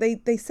saying that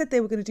they said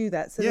they were going to do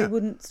that so they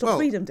wouldn't stop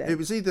Freedom Day. It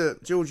was either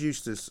George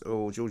Eustace,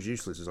 or George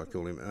Useless as I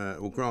call him,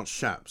 or Grant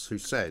Shapps, who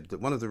said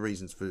that one of the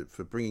reasons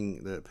for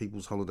bringing the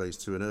people's holidays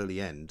to an early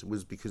end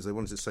was because they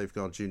wanted to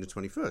safeguard June the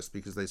 21st,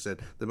 because they said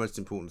the most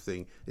important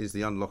thing is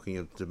the unlocking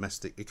of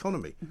domestic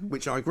economy,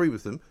 which I agree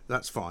with them.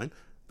 That's fine.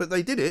 But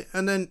they did it,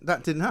 and then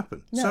that didn't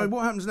happen. No. So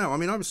what happens now? I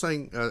mean, I was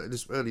saying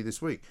early this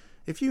week,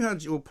 if you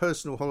had your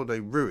personal holiday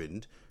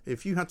ruined,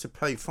 if you had to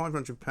pay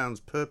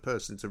 £500 per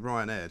person to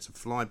Ryanair to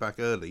fly back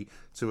early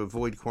to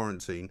avoid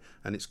quarantine,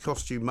 and it's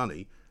cost you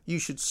money, you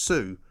should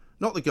sue,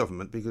 not the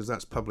government, because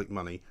that's public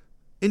money,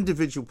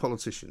 individual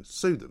politicians,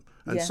 sue them,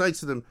 and say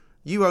to them,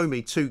 you owe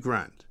me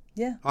 £2,000.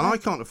 Yeah. And I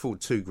can't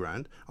afford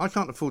 £2,000. I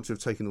can't afford to have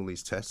taken all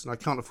these tests, and I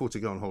can't afford to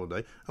go on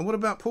holiday. And what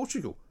about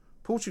Portugal?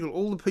 Portugal,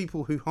 all the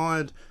people who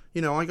hired,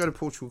 I go to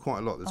Portugal quite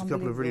a lot. There's a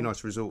couple of really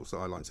nice resorts that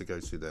I like to go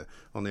to there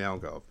on the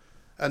Algarve.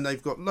 And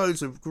they've got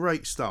loads of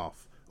great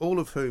staff, all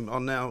of whom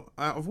are now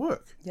out of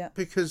work. Yeah.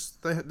 Because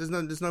there's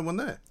no one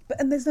there.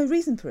 And there's no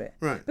reason for it.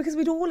 Right. Because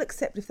we'd all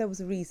accept if there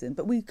was a reason,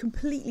 but we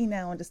completely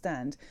now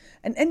understand.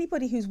 And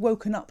anybody who's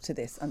woken up to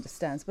this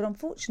understands. But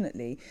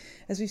unfortunately,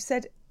 as we've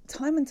said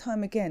time and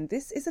time again,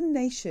 this is a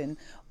nation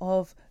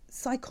of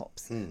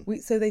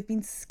psychops. So they've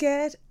been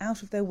scared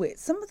out of their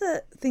wits. Some of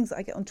the things that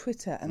I get on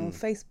Twitter and on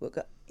Facebook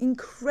are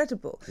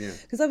incredible.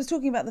 Because I was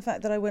talking about the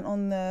fact that I went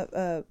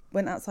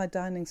outside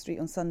Downing Street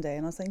on Sunday,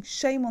 and I was saying,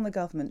 shame on the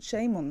government,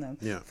 shame on them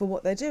for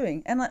what they're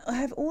doing. And I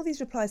have all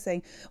these replies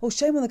saying, oh,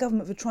 shame on the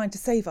government for trying to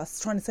save us,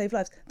 trying to save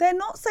lives. They're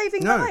not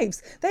saving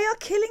lives. They are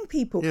killing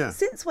people.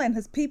 Since when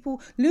has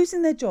people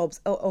losing their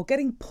jobs or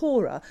getting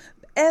poorer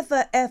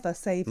ever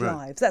saved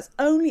lives? That's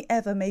only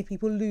ever made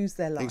people lose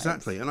their lives.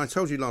 Exactly. And I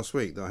told you last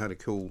week that I had a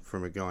call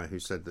from a guy who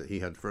said that he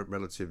had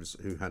relatives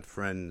who had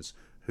friends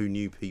who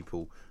knew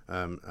people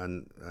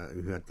and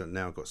who had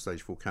now got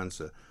stage 4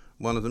 cancer.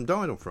 One of them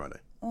died on Friday.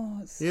 Oh,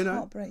 it's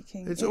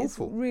heartbreaking. It's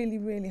awful. It's really,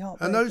 really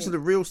heartbreaking. And those are the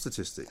real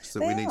statistics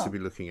that we need to be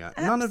looking at.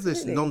 Absolutely. None of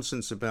this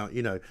nonsense about,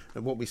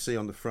 what we see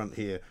on the front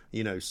here,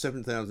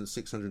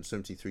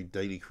 7,673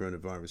 daily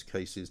coronavirus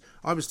cases.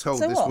 I was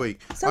told this week.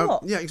 So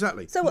what? Yeah,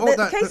 exactly. So what?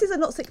 The cases are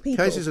not sick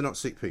people. Cases are not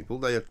sick people.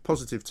 They are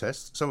positive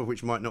tests, some of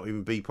which might not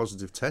even be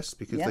positive tests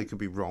because they could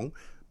be wrong.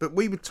 But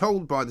we were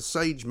told by the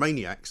sage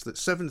maniacs that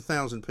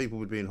 7,000 people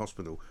would be in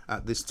hospital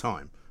at this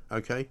time.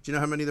 Okay? Do you know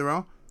how many there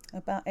are?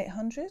 About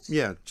 800?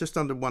 Yeah, just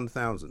under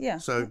 1,000. Yeah.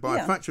 So by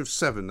a factor of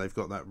 7, they've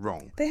got that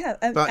wrong. They have.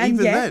 But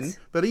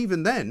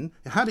even then,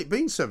 had it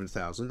been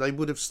 7,000, they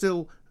would have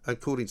still,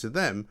 according to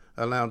them,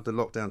 allowed the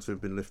lockdown to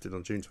have been lifted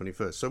on June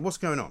 21st. So what's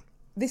going on?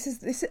 this is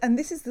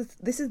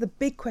the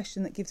big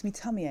question that gives me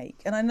tummy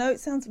ache. And I know it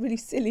sounds really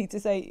silly to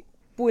say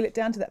boil it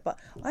down to that, but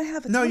I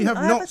have a no, tummy, you have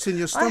knots in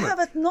your stomach. I have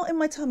a knot in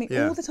my tummy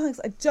all the time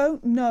because I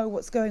don't know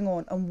what's going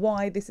on and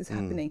why this is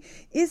happening.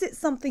 Is it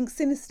something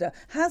sinister?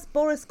 Has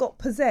Boris got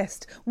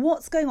possessed?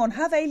 What's going on?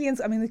 Have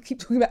aliens, I mean, they keep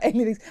talking about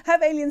aliens,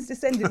 have aliens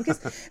descended?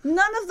 Because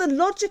none of the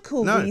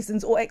logical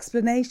reasons or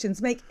explanations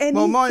make any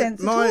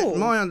sense at all.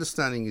 My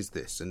understanding is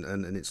this,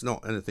 and it's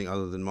not anything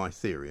other than my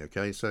theory,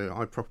 okay? So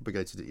I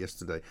propagated it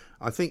yesterday.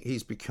 I think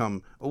he's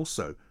become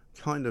also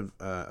kind of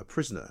a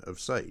prisoner of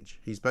Sage.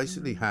 He's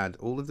basically had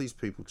all of these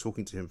people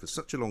talking to him for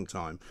such a long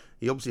time.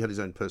 He obviously had his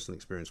own personal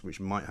experience,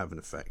 which might have an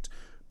effect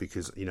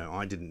because,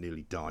 I didn't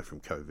nearly die from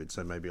COVID,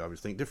 so maybe I would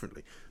think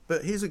differently.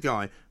 But here's a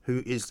guy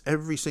who is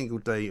every single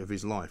day of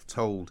his life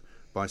told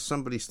by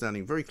somebody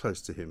standing very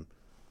close to him,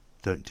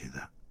 don't do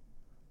that.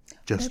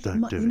 Just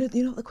don't do it.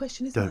 You know what the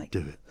question is, Don't Mike? do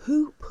it.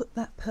 Who put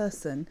that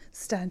person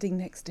standing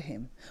next to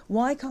him?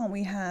 Why can't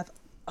we have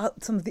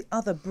some of the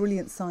other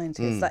brilliant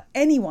scientists, like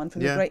anyone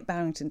from the Great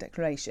Barrington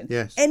Declaration,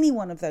 any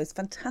one of those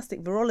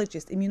fantastic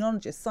virologists,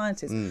 immunologists,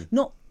 scientists,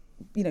 not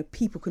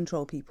people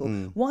control people.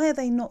 Why are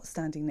they not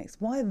standing next?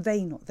 Why are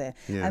they not there?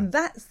 And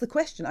that's the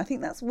question. I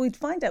think we'd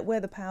find out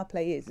where the power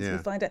play is.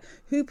 We'd find out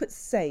who put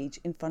Sage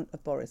in front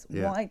of Boris.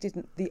 Why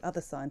didn't the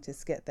other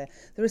scientists get there?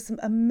 There are some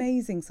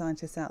amazing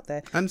scientists out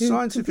there and who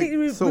scientific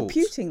completely thoughts.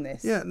 reputing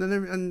this. Yeah,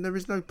 and there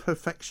is no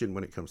perfection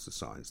when it comes to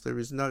science.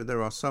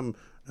 There are some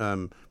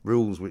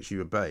rules which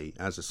you obey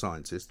as a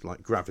scientist,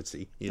 like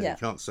gravity. You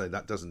can't say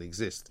that doesn't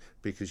exist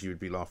because you would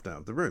be laughed out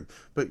of the room.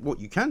 But what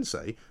you can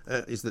say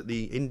is that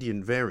the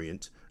Indian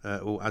variant,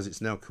 or as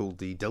it's now called,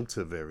 the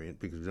Delta variant,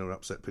 because we don't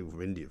upset people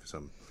from India for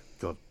some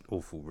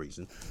god-awful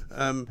reason,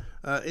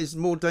 is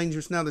more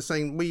dangerous now. They're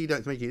saying, we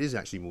don't think it is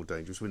actually more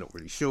dangerous. We're not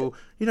really sure.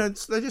 They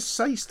just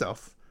say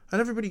stuff. And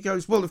everybody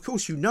goes, well, of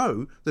course you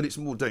know that it's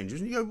more dangerous.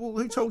 And you go, well,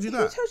 who told you that?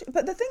 Who told you?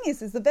 But the thing is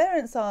the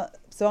variants are...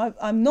 So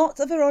I'm not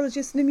a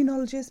virologist and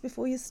immunologist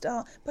before you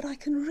start, but I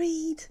can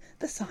read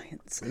the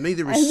science. And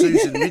neither is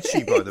Susan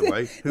Mitchie, by the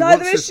way,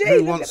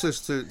 who wants us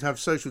to have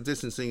social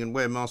distancing and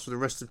wear masks for the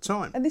rest of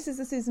time. And this is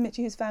the Susan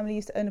Mitchie whose family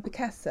used to own a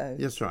Picasso.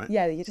 That's right.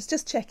 Yeah, you're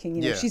just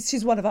checking.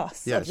 She's one of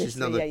us. Yeah, obviously. she's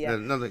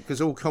another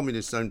because all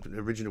communists own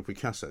original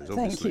Picassos,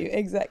 obviously. Thank you,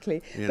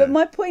 exactly. But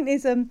my point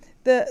is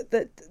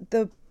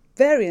the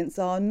variants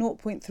are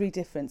 0.3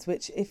 difference,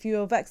 which if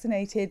you're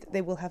vaccinated,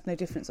 they will have no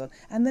difference on.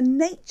 And the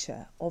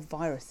nature of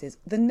viruses,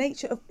 the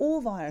nature of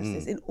all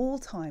viruses in all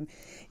time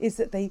is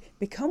that they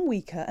become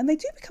weaker and they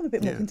do become a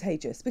bit more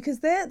contagious because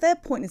their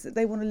point is that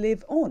they want to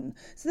live on.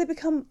 So they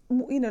become,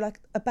 like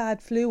a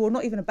bad flu, or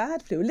not even a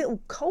bad flu, a little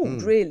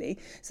cold really.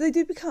 So they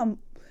do become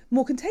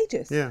more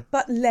contagious,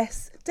 but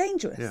less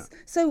dangerous. Yeah.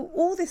 So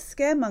all this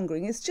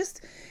scaremongering is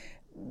just...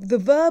 The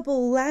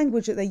verbal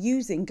language that they're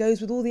using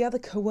goes with all the other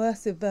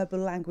coercive verbal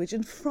language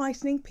and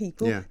frightening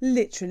people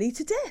literally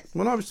to death.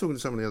 Well, I was talking to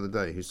someone the other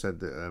day who said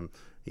that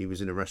he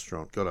was in a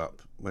restaurant, got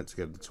up, went to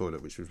go to the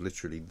toilet, which was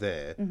literally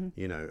there,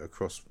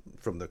 across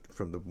from the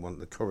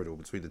corridor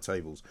between the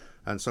tables.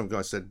 And some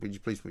guy said, would you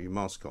please put your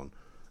mask on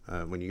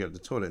when you go to the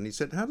toilet? And he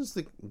said, how does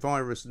the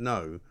virus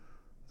know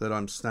that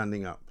I'm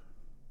standing up?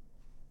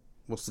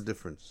 What's the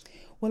difference?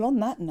 Well, on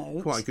that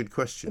note... Quite a good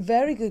question.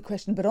 Very good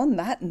question. But on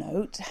that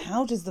note,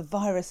 how does the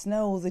virus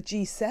know all the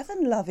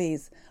G7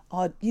 lovies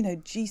are,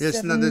 G7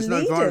 there's leaders?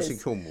 No virus in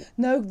Cornwall.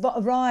 No,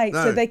 right.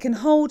 No. So they can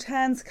hold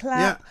hands,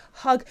 clap,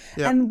 hug.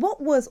 Yeah. And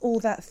what was all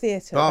that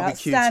theatre about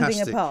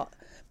standing apart?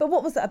 But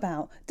what was that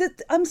about?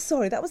 I'm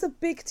sorry, that was a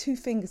big two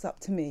fingers up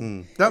to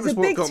me. That was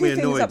what got me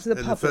annoyed in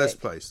the first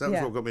place. That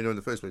was what got me annoyed in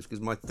the first place,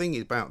 because my thing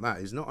about that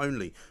is not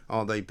only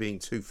are they being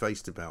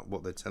two-faced about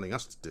what they're telling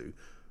us to do,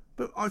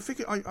 but I think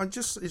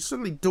it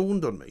suddenly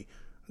dawned on me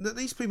that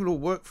these people all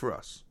work for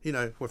us.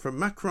 From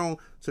Macron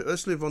to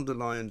Ursula von der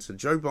Leyen to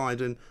Joe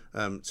Biden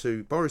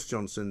to Boris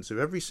Johnson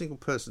to every single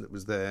person that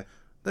was there.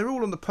 They're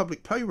all on the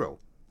public payroll.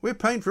 We're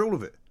paying for all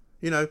of it.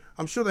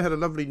 I'm sure they had a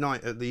lovely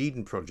night at the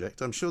Eden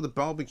Project. I'm sure the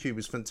barbecue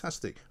was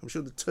fantastic. I'm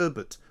sure the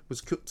turbot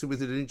was cooked to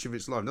within an inch of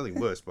its life. Nothing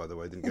worse, by the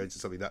way, than going to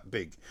something that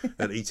big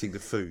and eating the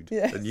food.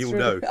 And you'll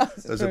know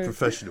as a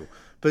professional.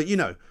 But,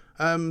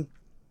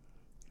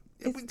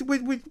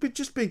 we're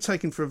just being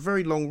taken for a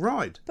very long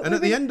ride. And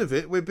at the end of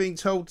it, we're being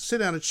told, sit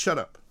down and shut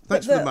up.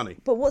 Thanks for the money.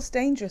 But what's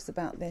dangerous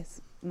about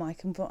this,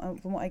 Mike, and from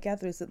what I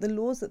gather, is that the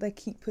laws that they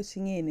keep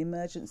putting in,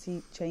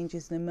 emergency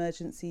changes and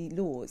emergency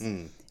laws,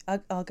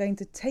 are going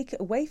to take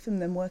it away from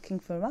them working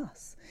for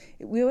us.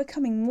 We are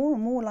becoming more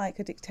and more like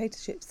a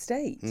dictatorship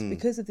state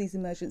because of these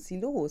emergency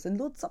laws. And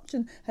Lord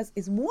Sumption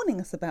is warning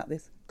us about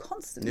this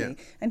constantly. Yeah.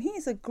 And he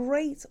is a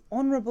great,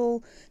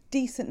 honourable,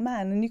 decent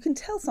man. And you can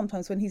tell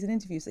sometimes when he's in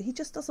interviews that he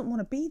just doesn't want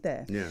to be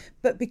there. Yeah.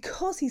 But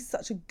because he's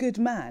such a good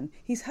man,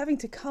 he's having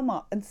to come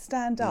up and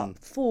stand up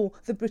for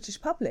the British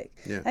public.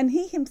 Yeah. And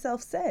he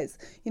himself says,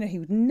 he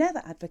would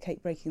never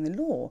advocate breaking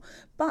the law.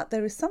 But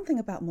there is something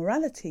about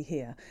morality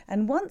here.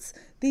 And once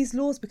these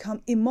laws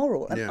become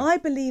immoral. And I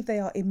believe they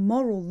are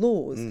immoral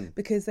laws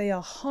because they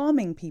are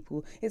harming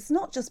people. It's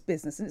not just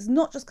business, and it's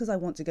not just because I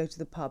want to go to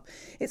the pub.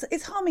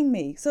 It's harming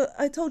me. So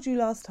I told you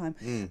last time,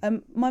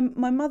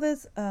 my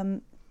mother's...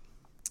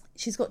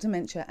 she's got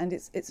dementia, and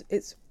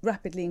it's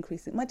rapidly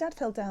increasing. My dad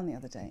fell down the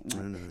other day.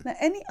 Now,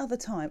 any other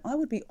time, I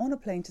would be on a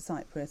plane to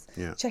Cyprus,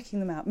 checking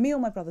them out. Me or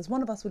my brothers,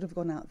 one of us would have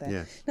gone out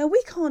there. Now,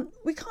 we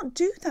can't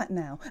do that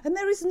now, and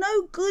there is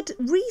no good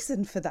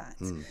reason for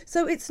that.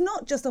 So it's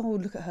not just, oh,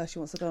 look at her, she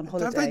wants to go on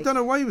holiday. Have they done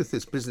away with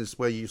this business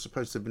where you're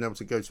supposed to have been able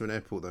to go to an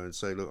airport, though, and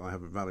say, look, I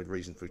have a valid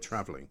reason for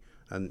travelling?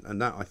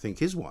 And that, I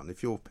think, is one.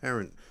 If your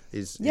parent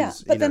is...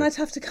 but then I'd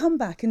have to come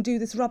back and do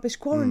this rubbish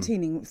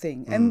quarantining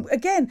thing. And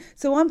again,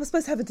 so I'm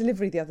supposed to have a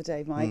delivery the other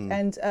day, Mike,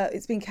 and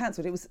it's been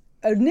cancelled. It was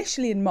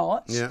initially in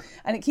March,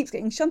 and it keeps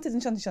getting shunted.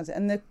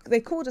 And they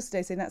called us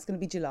today saying that's going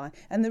to be July.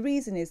 And the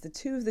reason is the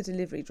two of the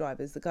delivery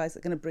drivers, the guys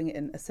that are going to bring it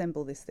and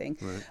assemble this thing,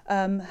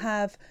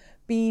 have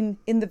been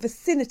in the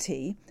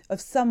vicinity of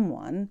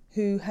someone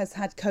who has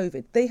had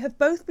COVID. They have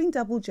both been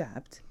double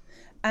jabbed,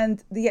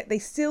 and yet they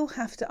still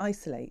have to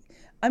isolate.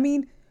 I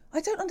mean,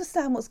 I don't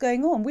understand what's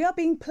going on. We are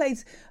being played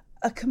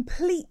as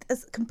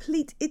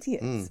complete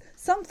idiots.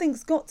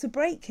 Something's got to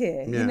break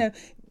here. You know,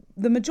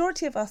 the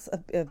majority of us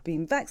have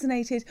been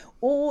vaccinated,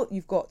 or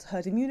you've got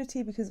herd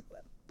immunity because,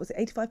 was it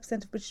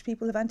 85% of British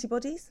people have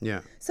antibodies?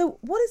 So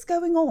what is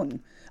going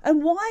on?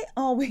 And why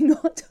are we not?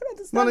 I don't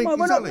understand why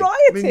we're not rioting.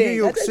 I mean, New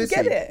York City,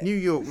 get it. New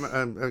York,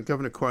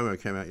 Governor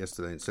Cuomo came out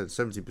yesterday and said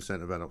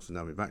 70% of adults are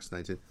now been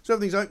vaccinated. So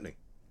everything's opening,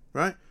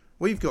 right?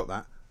 We've got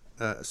that.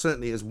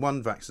 Certainly as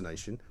one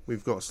vaccination.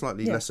 We've got a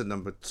slightly lesser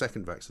number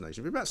second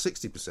vaccination. We're about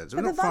 60%, so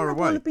we're not far away. But the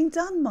vulnerable have been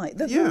done, Mike.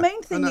 The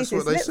main thing is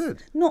let's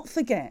not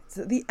forget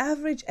that the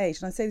average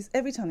age, and I say this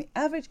every time, the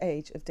average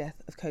age of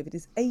death of COVID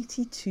is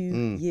 82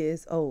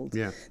 years old.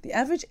 The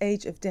average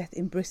age of death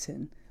in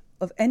Britain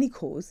of any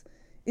cause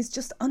is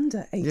just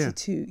under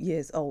 82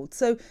 years old.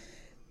 So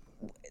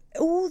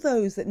all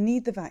those that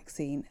need the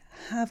vaccine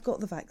have got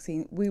the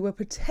vaccine. We were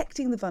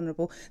protecting the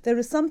vulnerable. There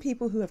are some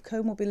people who have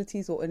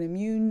comorbidities or an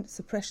immune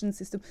suppression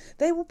system.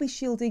 They will be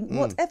shielding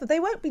whatever. They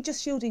won't be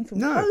just shielding from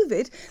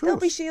COVID. They'll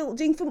be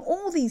shielding from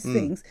all these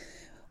things.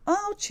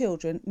 Our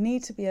children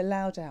need to be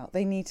allowed out.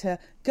 They need to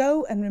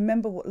go and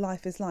remember what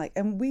life is like.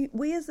 And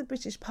we as the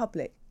British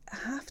public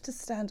have to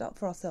stand up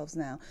for ourselves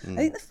now. I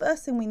think the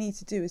first thing we need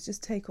to do is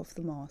just take off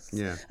the masks.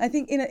 I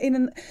think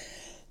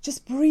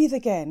just breathe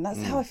again.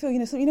 That's how I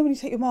feel. So when you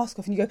take your mask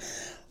off and you go...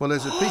 Well,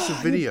 there's a piece of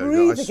video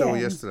that I saw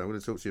yesterday. I'm going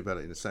to talk to you about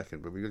it in a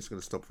second, but we're just going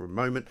to stop for a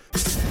moment.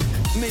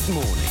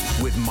 Mid-morning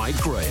with Mike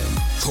Graham.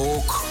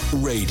 Talk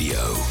Radio.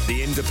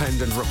 The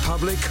Independent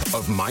Republic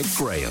of Mike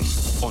Graham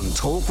on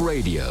Talk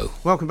Radio.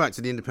 Welcome back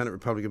to the Independent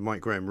Republic of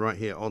Mike Graham right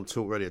here on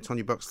Talk Radio.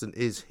 Tonya Buxton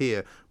is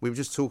here. We were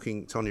just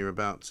talking, Tonya,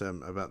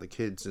 about the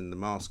kids and the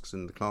masks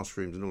and the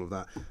classrooms and all of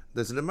that.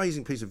 There's an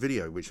amazing piece of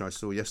video which I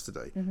saw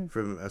yesterday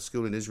from a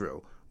school in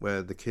Israel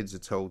where the kids are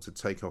told to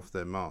take off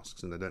their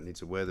masks and they don't need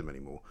to wear them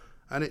anymore.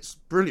 And it's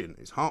brilliant.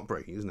 It's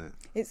heartbreaking, isn't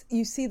it?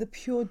 You see the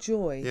pure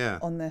joy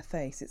on their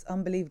face. It's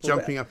unbelievable.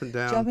 Jumping up and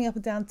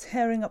down,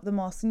 tearing up the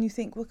masks. And you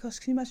think, well, gosh,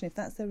 can you imagine if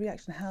that's their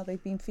reaction, how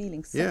they've been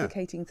feeling,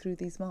 suffocating through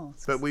these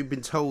masks? But we've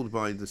been told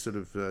by the sort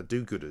of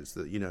do-gooders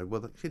that,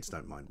 the kids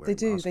don't mind wearing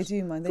masks. They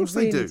do mind. They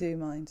really do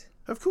mind.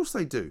 Of course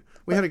they do.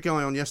 We had a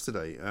guy on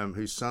yesterday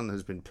whose son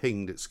has been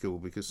pinged at school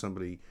because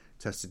somebody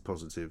tested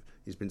positive.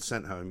 He's been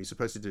sent home. He's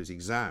supposed to do his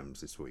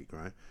exams this week,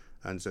 right?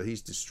 And so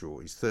he's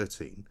distraught. He's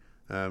 13.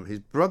 His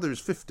brother is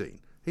 15.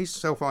 He's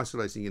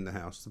self-isolating in the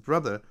house. The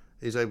brother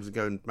is able to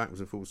go backwards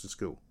and forwards to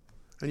school.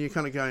 And you're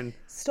kind of going,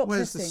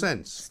 where's the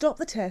sense? Stop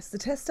the test. The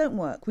tests don't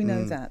work. We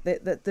know that.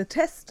 The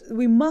test,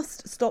 we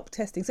must stop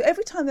testing. So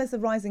every time there's a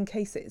rise in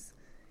cases,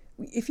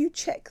 if you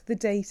check the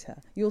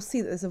data, you'll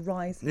see that there's a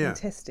rise in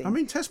testing. I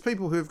mean, test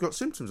people who have got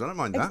symptoms. I don't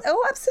mind that.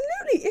 Oh,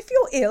 absolutely. If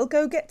you're ill,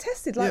 go get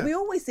tested, like we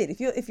always did.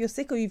 If you're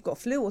sick or you've got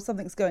flu or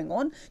something's going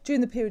on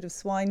during the period of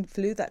swine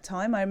flu that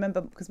time, I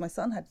remember because my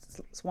son had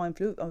swine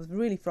flu, I was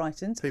really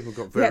frightened. People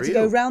got very ill. We had to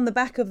go round the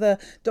back of the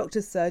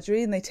doctor's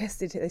surgery and they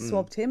tested, they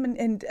swabbed him,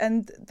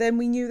 and then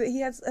we knew that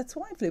he had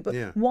swine flu.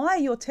 But why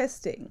you're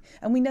testing,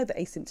 and we know that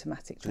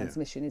asymptomatic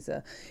transmission is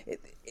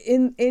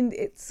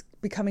it's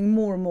becoming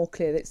more and more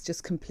clear that it's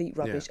just complete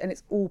rubbish and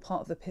it's all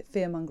part of the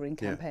fear-mongering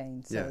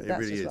campaign. So that's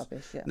really just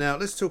rubbish. Now,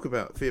 let's talk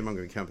about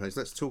fear-mongering campaigns.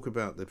 Let's talk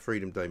about the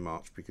Freedom Day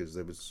March, because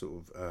there was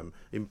sort of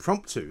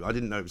impromptu. I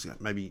didn't know it was,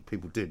 maybe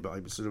people did, but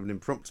it was sort of an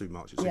impromptu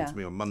march, it seemed to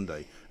me, on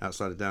Monday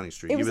outside of Downing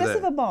Street. It was less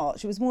of a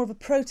march. It was more of a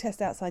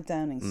protest outside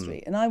Downing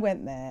Street. And I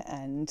went there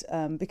and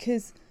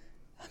because...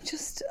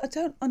 I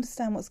don't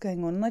understand what's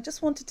going on, and I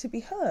just wanted to be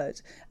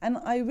heard. And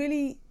I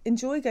really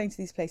enjoy going to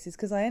these places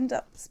because I end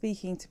up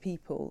speaking to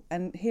people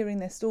and hearing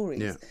their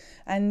stories.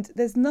 And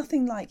there's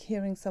nothing like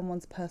hearing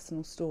someone's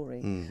personal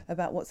story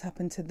about what's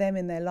happened to them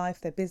in their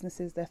life, their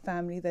businesses, their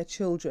family, their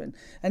children.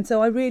 And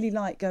so I really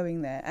like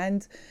going there.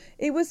 And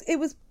it was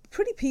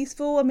pretty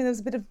peaceful. I mean, there was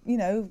a bit of,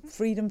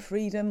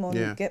 freedom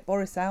on get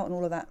Boris out and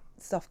all of that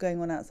stuff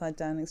going on outside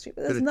Downing Street,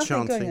 but there's Bit of nothing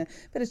chanting. going on.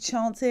 Bit of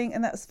chanting,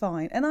 and that's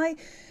fine. And I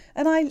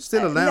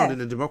Still allowed left.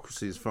 in a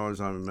democracy, as far as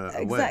I'm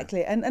aware.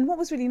 Exactly. And what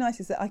was really nice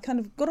is that I kind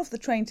of got off the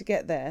train to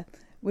get there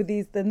with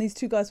these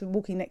two guys were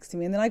walking next to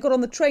me, and then I got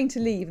on the train to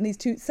leave, and these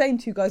same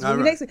two guys were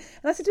walking next to me.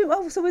 And I said to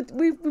them, so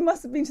we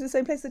must have been to the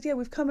same place. I said, yeah,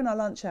 we've come in our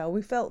lunch hour.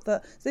 We felt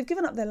that, so they've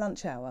given up their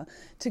lunch hour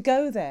to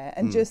go there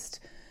and just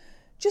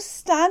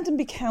stand and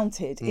be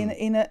counted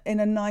in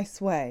a nice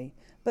way.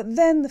 But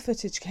then the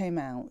footage came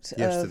out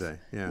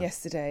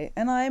yesterday,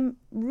 and I'm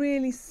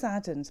really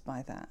saddened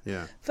by that.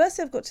 Yeah.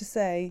 Firstly, I've got to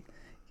say,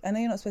 I know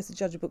you're not supposed to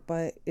judge a book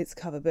by its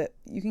cover, but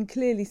you can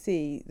clearly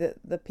see that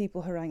the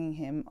people haranguing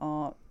him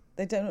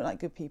they don't look like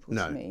good people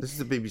to me. No, this is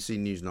the BBC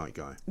Newsnight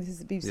guy. This is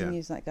the BBC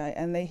Newsnight guy,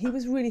 and he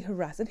was really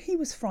harassed, and he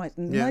was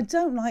frightened. Yeah. And I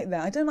don't like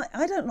that. I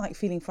don't like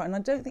feeling frightened. I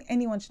don't think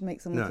anyone should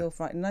make someone feel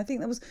frightened. And I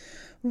think that was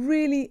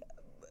really,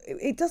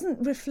 it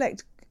doesn't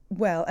reflect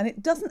well, and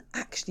it doesn't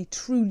actually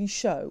truly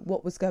show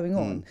what was going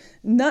on.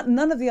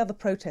 None of the other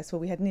protests where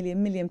we had nearly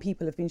 1 million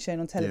people have been shown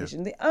on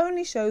television. They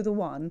only show the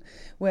one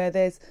where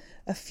there's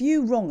a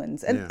few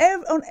wrong-uns. And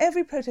on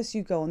every protest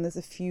you go on, there's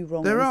a few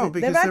wrong-uns. There are,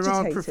 because there are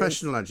agitators.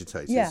 professional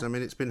agitators. Yeah. I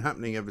mean, it's been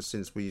happening ever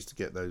since we used to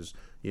get those,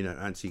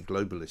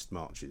 anti-globalist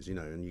marches,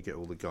 and you get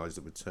all the guys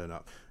that would turn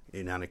up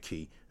in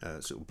anarchy,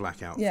 sort of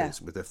black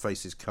outfits with their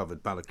faces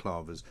covered,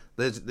 balaclavas.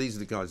 These are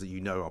the guys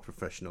that are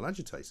professional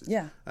agitators.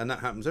 Yeah. And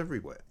that happens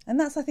everywhere. And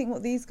that's, I think,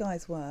 what these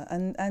guys were.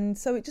 And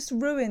so it just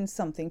ruined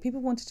something.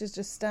 People wanted to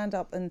just stand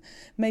up and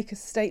make a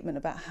statement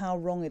about how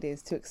wrong it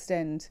is to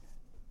extend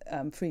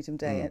Freedom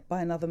Day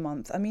by another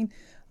month. I mean,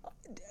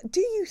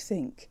 do you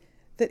think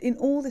that in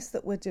all this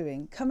that we're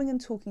doing, coming and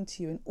talking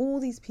to you and all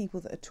these people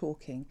that are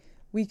talking,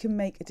 we can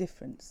make a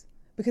difference?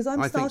 Because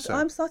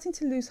I'm starting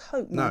to lose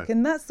hope, Mike,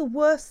 and that's the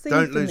worst thing for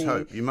me. Don't lose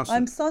hope. You mustn't.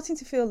 I'm starting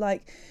to feel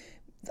like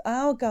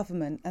our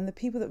government and the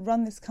people that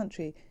run this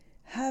country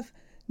have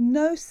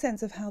no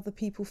sense of how the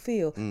people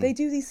feel. They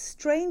do these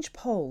strange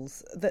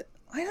polls that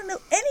I don't know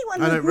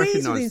anyone who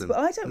agrees with these, but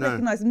I don't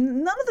recognise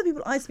them. None of the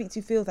people I speak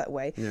to feel that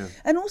way. Yeah.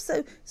 And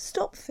also,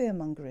 stop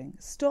fear-mongering.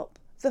 Stop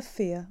the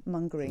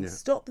fear-mongering. Yeah.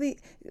 Stop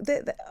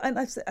and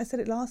I said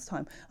it last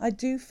time, I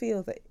do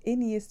feel that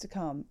in years to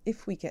come,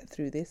 if we get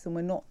through this and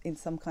we're not in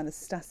some kind of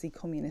Stasi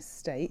communist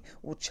state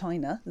or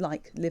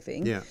China-like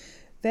living,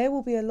 there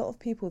will be a lot of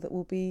people that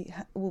will be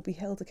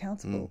held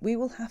accountable. We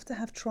will have to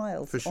have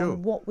trials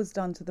on what was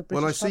done to the British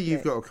public. Well, I see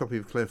you've got a copy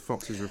of Claire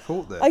Fox's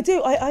report there. I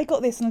do. I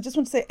got this, and I just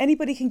want to say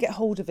anybody can get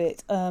hold of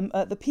it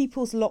at the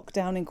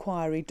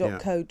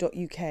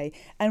peopleslockdowninquiry.co.uk.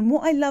 And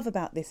what I love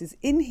about this is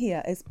in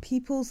here is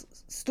people's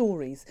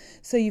stories.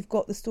 So you've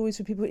got the stories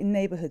from people in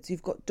neighbourhoods,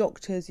 you've got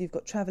doctors, you've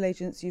got travel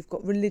agents, you've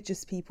got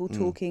religious people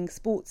talking,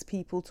 sports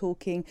people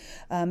talking,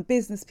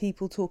 business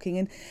people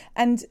talking,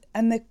 and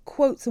the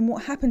quotes and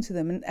what happened to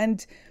them.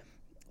 And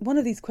one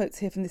of these quotes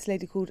here from this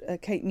lady called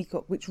Kate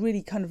Meacock, which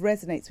really kind of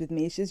resonates with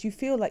me, is just, you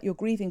feel like you're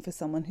grieving for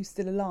someone who's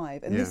still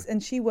alive.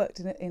 And she worked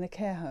in a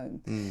care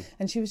home.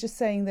 And she was just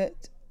saying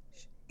that,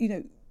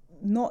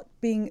 not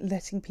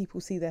letting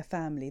people see their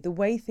family, the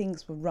way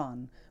things were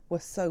run were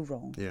so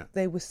wrong. Yeah.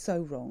 They were so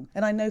wrong.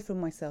 And I know from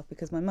myself,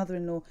 because my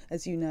mother-in-law,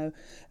 as you know,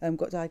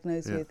 got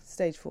diagnosed with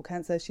stage 4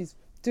 cancer. She's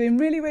doing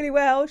really, really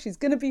well. She's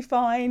going to be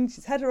fine.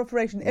 She's had her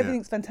operation.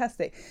 Everything's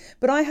fantastic.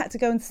 But I had to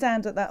go and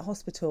stand at that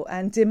hospital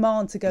and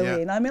demand to go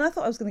in. I mean, I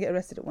thought I was going to get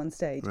arrested at one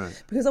stage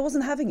because I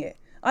wasn't having it.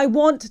 I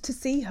want to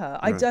see her.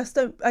 I just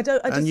don't.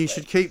 And you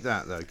should keep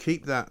that, though.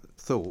 Keep that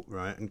thought,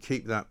 right? And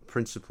keep that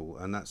principle.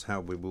 And that's how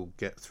we will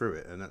get through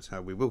it. And that's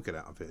how we will get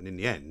out of it. And in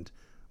the end,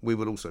 we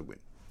will also win.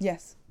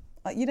 Yes.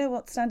 You know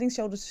what? Standing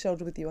shoulder to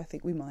shoulder with you, I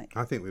think we might.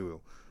 I think we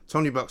will.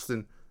 Tonya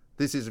Buxton.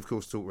 This is, of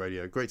course, Talk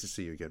Radio. Great to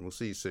see you again. We'll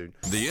see you soon.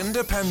 The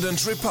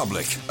Independent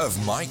Republic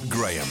of Mike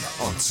Graham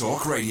on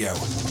Talk Radio.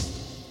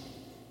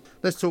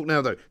 Let's talk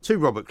now, though, to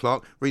Robert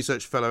Clark,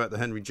 Research Fellow at the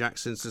Henry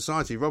Jackson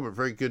Society. Robert,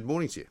 very good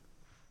morning to you.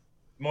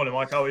 Morning,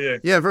 Mike. How are you?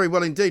 Yeah, very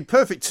well indeed.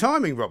 Perfect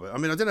timing, Robert. I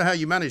mean, I don't know how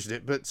you managed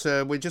it, but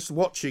we're just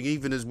watching,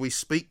 even as we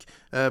speak,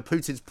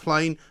 Putin's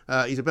plane.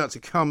 He's about to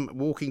come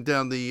walking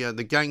down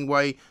the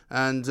gangway,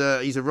 and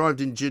he's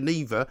arrived in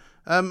Geneva.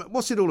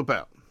 What's it all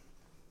about?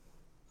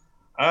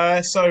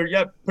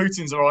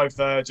 Putin's arrived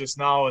there just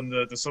now, and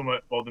the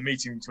summit, or the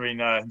meeting between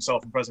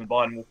himself and President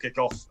Biden will kick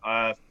off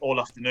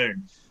all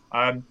afternoon.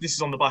 This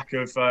is on the back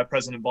of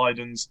President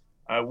Biden's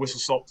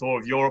whistle-stop tour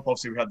of Europe.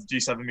 Obviously, we had the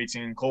G7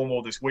 meeting in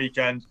Cornwall this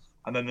weekend,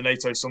 and then the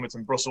NATO summit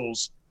in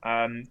Brussels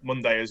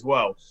Monday as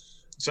well.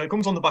 So it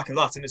comes on the back of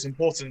that, and it's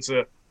important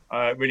to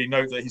really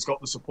note that he's got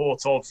the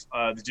support of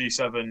the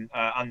G7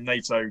 and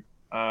NATO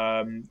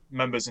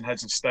members and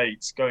heads of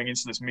state going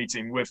into this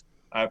meeting with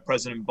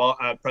President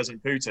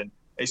Putin.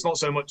 It's not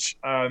so much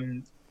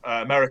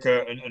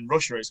America and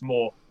Russia. It's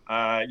more,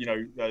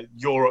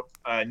 Europe,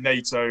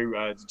 NATO,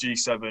 the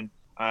G7,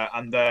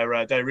 and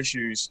their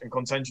issues and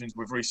contentions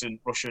with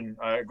recent Russian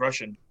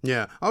aggression.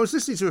 Yeah, I was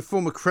listening to a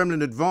former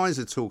Kremlin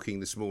advisor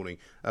talking this morning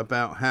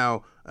about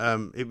how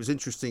it was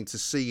interesting to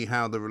see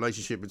how the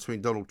relationship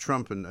between Donald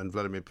Trump and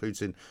Vladimir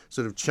Putin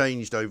sort of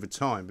changed over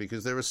time,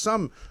 because there are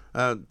some,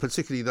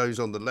 particularly those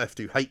on the left,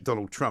 who hate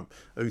Donald Trump,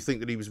 who think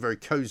that he was very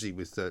cosy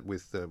with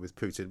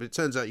Putin. But it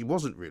turns out he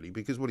wasn't really,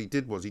 because what he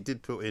did was he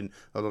did put in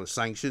a lot of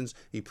sanctions.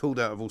 He pulled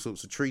out of all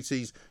sorts of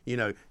treaties. You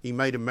know, he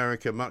made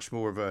America much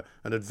more of an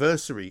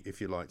adversary,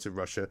 if you like, to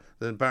Russia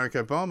than Barack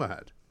Obama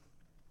had.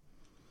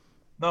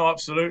 No,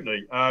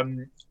 absolutely.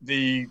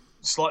 The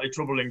slightly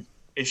troubling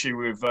issue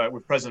with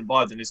President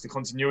Biden is the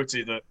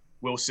continuity that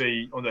we'll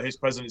see under his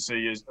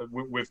presidency is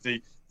with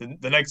the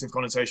negative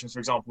connotations, for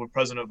example, with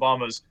President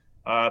Obama's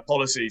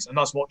policies, and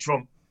that's what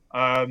Trump,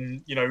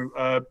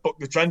 bucked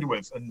the trend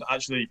with, and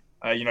actually,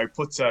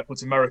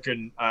 put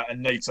American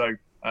and NATO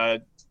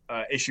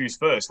issues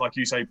first. Like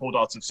you say, pulled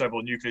out of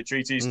several nuclear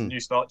treaties, the New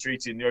START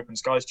Treaty and the Open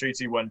Skies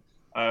Treaty, when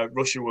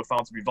Russia were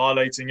found to be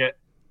violating it.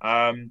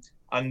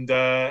 And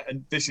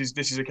this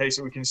is a case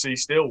that we can see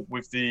still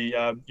with the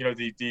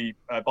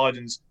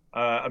Biden's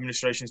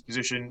administration's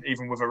position,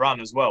 even with Iran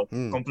as well.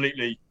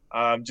 Completely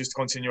just a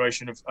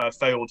continuation of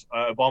failed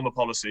Obama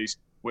policies,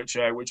 which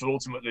will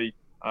ultimately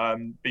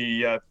undermine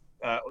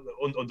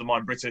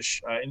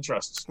British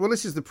interests. Well,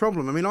 this is the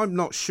problem. I mean, I'm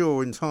not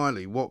sure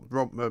entirely what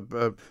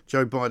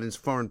Joe Biden's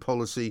foreign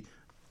policy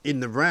in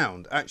the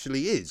round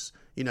actually is.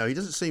 You know, he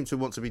doesn't seem to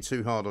want to be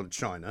too hard on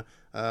China.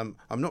 I'm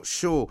not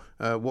sure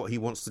what he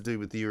wants to do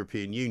with the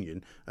European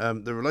Union.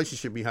 The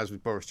relationship he has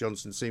with Boris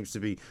Johnson seems to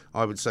be,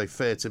 I would say,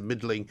 fair to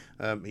middling.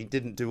 He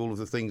didn't do all of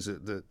the things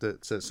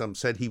that some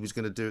said he was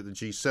going to do at the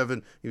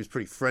G7. He was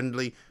pretty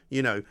friendly.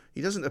 You know,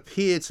 he doesn't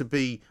appear to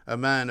be a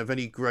man of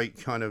any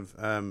great kind of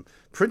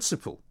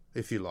principle,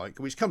 if you like,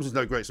 which comes as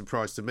no great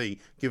surprise to me,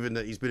 given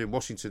that he's been in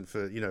Washington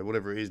for,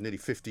 whatever it is, nearly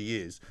 50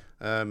 years,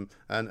 and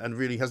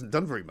really hasn't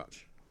done very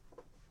much.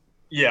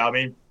 Yeah, I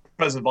mean,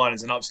 President Biden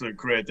is an absolute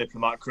career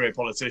diplomat, career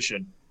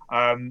politician.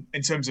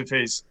 In terms of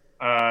his,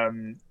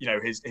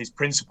 his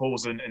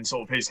principles and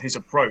sort of his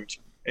approach,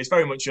 it's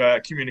very much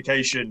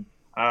communication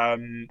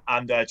and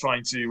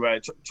trying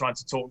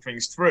to talk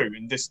things through.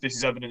 And this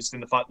is evidenced in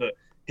the fact that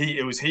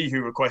it was he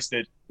who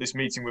requested this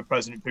meeting with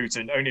President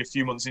Putin only a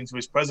few months into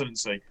his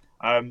presidency.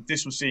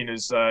 This was seen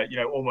as,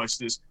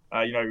 almost as,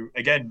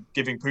 again,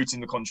 giving Putin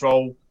the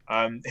control.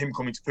 Him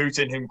coming to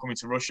Putin, him coming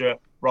to Russia,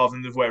 rather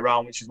than the other way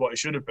around, which is what it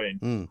should have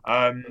been.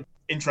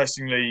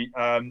 Interestingly,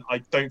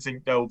 I don't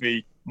think there will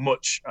be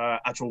much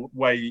actual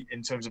way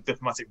in terms of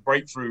diplomatic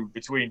breakthrough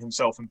between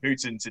himself and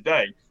Putin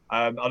today.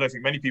 I don't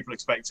think many people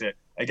expect it.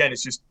 Again,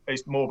 it's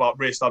more about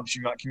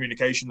re-establishing that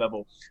communication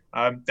level.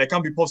 There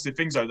can be positive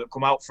things, though, that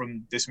come out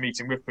from this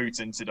meeting with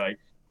Putin today.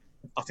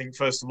 I think,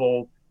 first of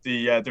all,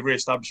 the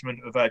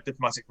re-establishment of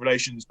diplomatic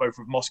relations, both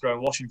with Moscow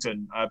and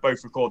Washington,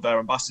 both recalled their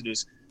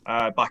ambassadors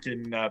back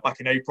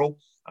in April.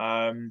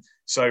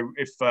 So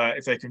if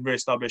they can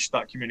re-establish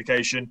that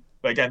communication,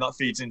 but again, that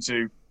feeds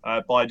into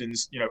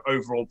Biden's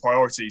overall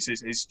priorities,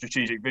 his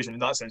strategic vision in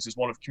that sense is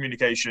one of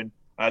communication,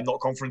 not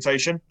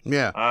confrontation.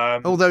 Yeah.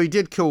 Although he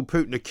did call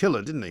Putin a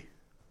killer, didn't he?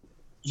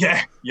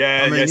 Yeah.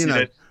 Yes, he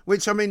did.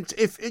 Which, I mean,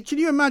 can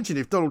you imagine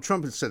if Donald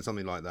Trump had said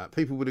something like that?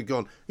 People would have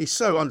gone, he's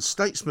so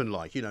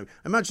unstatesmanlike,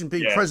 Imagine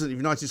being president of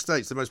the United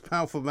States, the most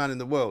powerful man in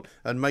the world,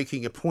 and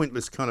making a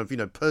pointless kind of,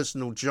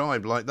 personal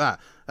jibe like that.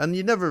 And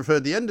you never have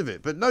heard the end of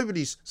it. But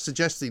nobody's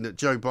suggesting that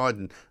Joe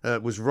Biden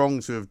was wrong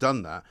to have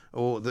done that,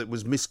 or that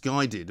was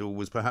misguided, or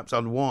was perhaps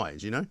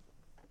unwise, No,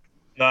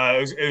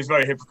 it was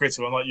very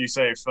hypocritical. And like you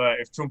say,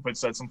 if Trump had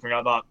said something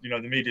like that,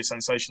 the media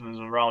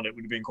sensationalism around it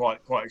would have been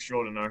quite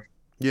extraordinary.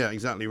 Yeah,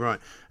 exactly right.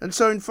 And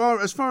so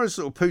as far as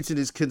sort of Putin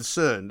is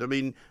concerned, I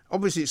mean,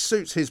 obviously it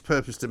suits his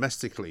purpose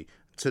domestically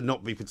to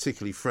not be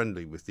particularly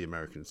friendly with the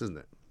Americans, doesn't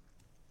it?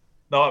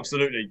 No,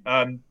 absolutely.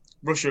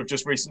 Russia have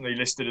just recently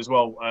listed as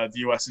well the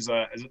US as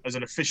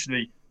an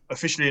officially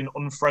an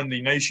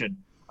unfriendly nation.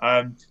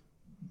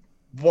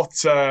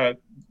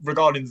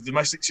 Regarding the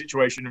domestic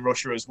situation in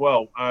Russia as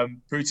well,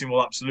 Putin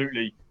will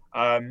absolutely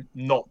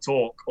not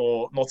talk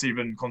or not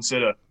even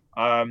consider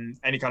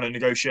any kind of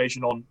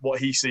negotiation on what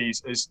he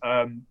sees as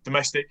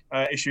domestic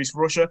issues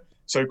for Russia.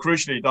 So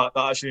crucially, that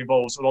actually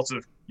involves a lot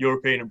of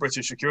European and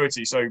British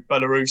security. So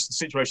Belarus, the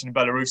situation in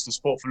Belarus, the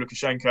support for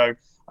Lukashenko,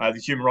 the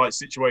human rights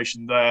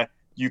situation there,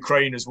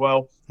 Ukraine as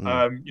well.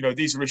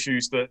 These are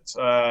issues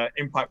that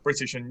impact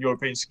British and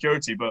European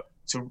security, but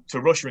to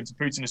Russia and to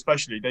Putin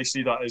especially, they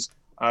see that as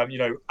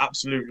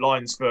absolute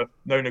lines for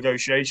no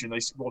negotiation. They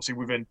obviously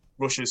within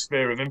Russia's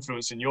sphere of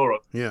influence in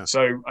Europe. Yeah.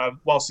 So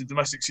whilst the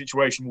domestic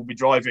situation will be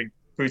driving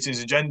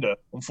Putin's agenda,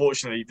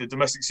 unfortunately, the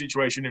domestic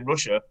situation in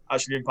Russia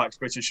actually impacts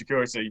British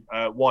security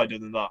wider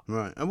than that.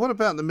 Right. And what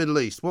about the Middle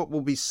East? What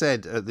will be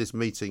said at this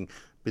meeting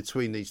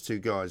between these two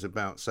guys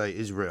about, say,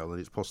 Israel and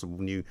its possible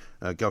new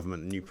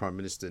government, new Prime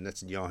Minister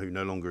Netanyahu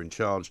no longer in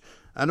charge,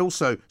 and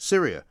also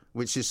Syria,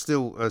 which is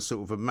still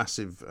sort of a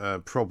massive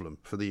problem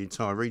for the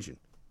entire region?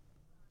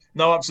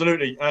 No,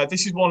 absolutely.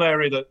 This is one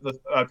area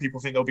that people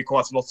think there'll be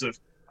quite a lot of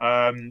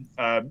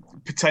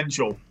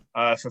potential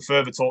for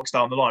further talks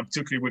down the line,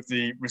 particularly with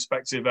the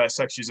respective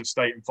secretaries of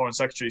state and foreign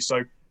secretaries.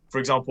 So, for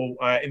example,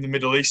 in the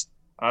Middle East,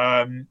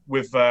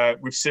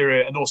 with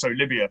Syria and also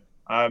Libya.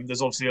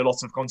 There's obviously a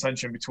lot of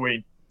contention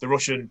between the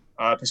Russian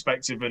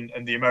perspective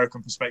and the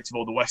American perspective,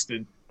 or the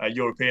Western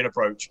European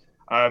approach.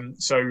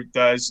 So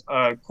there's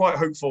quite a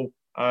hopeful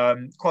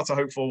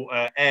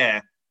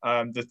air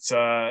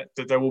that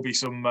there will be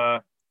some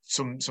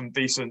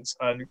decent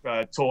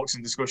talks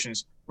and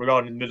discussions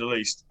regarding the Middle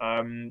East.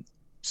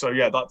 So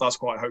yeah, that's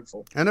quite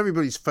hopeful. And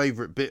everybody's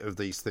favourite bit of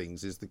these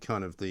things is the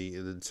kind of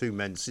the two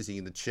men sitting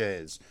in the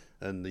chairs,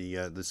 and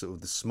the sort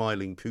of the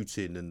smiling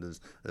Putin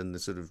and the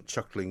sort of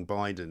chuckling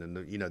Biden, and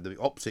the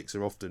optics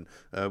are often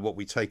what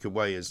we take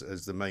away as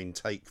the main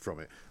take from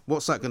it.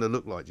 What's that going to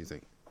look like, do you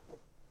think?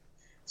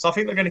 So I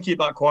think they're going to keep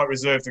that quite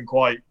reserved and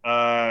quite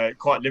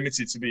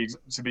limited, to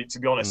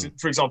be honest.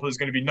 For example, there's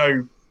going to be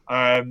no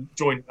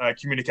joint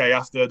communique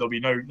after. There'll be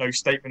no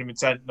statement of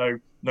intent, no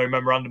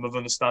memorandum of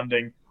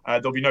understanding.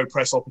 There'll be no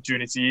press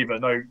opportunity either.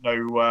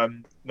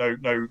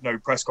 No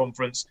press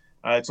conference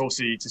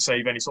to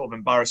save any sort of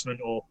embarrassment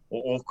or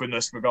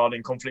awkwardness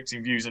regarding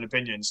conflicting views and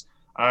opinions.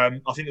 I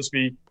think this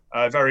will be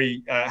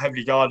very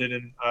heavily guarded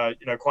and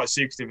quite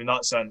secretive in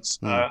that sense.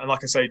 And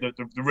like I say, the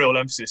real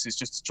emphasis is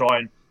just to try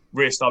and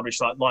re-establish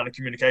that line of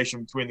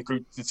communication between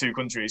the two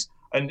countries.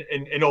 And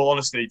in all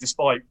honesty,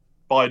 despite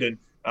Biden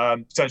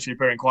potentially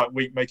appearing quite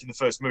weak making the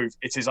first move,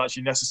 it is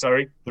actually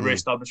necessary, the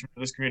re-establishment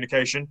of this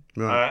communication.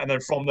 Right. And then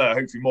from there,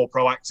 hopefully more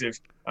proactive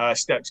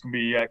steps can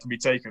be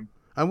taken.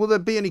 And will there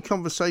be any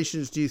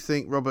conversations, do you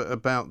think, Robert,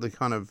 about the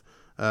kind of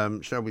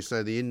shall we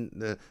say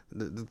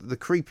the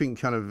creeping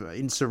kind of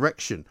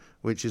insurrection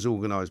which is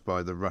organised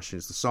by the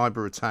Russians, the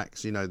cyber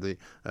attacks,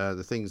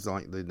 the things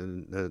like the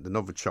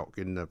Novichok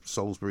in the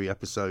Salisbury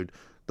episode,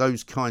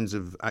 those kinds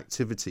of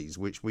activities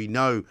which we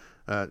know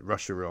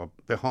Russia are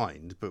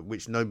behind, but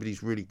which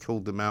nobody's really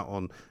called them out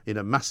on in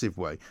a massive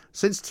way,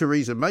 since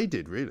Theresa May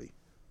did, really.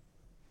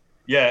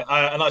 Yeah,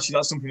 and actually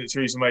that's something that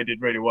Theresa May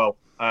did really well,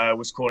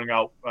 was calling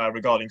out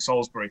regarding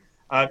Salisbury.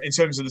 In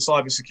terms of the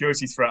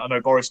cybersecurity threat, I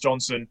know Boris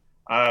Johnson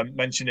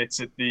mentioned it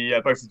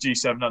at both the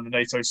G7 and the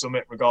NATO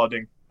summit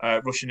regarding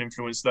Russian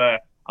influence there.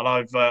 And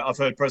I've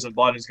heard President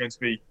Biden is going to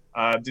be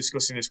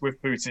discussing this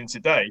with Putin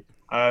today.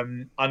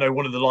 I know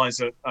one of the lines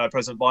that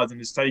President Biden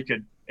has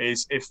taken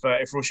is if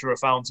Russia are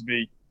found to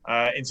be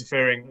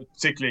interfering,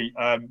 particularly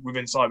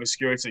within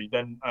cybersecurity,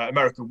 then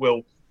America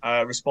will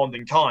respond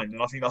in kind.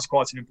 And I think that's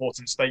quite an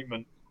important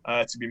statement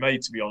to be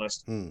made, to be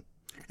honest.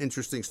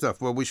 Interesting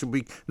stuff. Well, we shall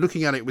be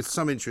looking at it with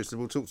some interest, and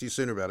we'll talk to you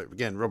soon about it.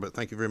 Again, Robert,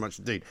 thank you very much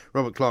indeed.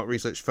 Robert Clark,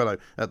 Research Fellow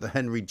at the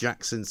Henry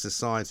Jackson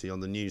Society,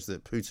 on the news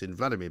that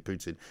Vladimir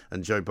Putin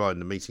and Joe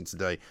Biden are meeting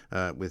today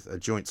with a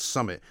joint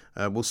summit.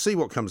 We'll see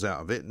what comes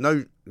out of it.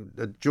 No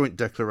joint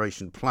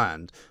declaration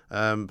planned,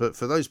 but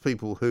for those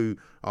people who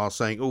are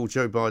saying,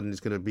 Joe Biden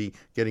is going to be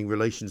getting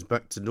relations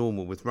back to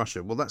normal with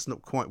Russia, well, that's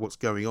not quite what's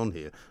going on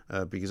here,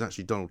 because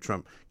actually Donald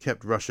Trump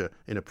kept Russia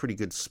in a pretty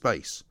good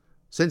space.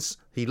 Since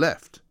he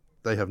left,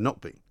 they have not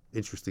been,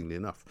 interestingly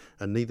enough,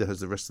 and neither has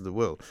the rest of the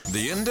world.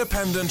 The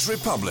Independent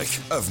Republic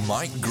of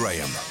Mike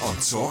Graham on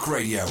Talk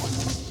Radio.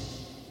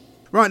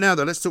 Right now,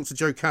 though, let's talk to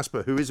Joe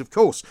Casper, who is, of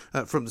course,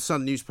 from the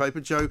Sun newspaper.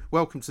 Joe,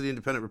 welcome to the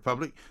Independent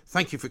Republic.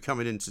 Thank you for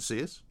coming in to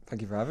see us.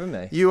 Thank you for having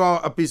me. You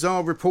are a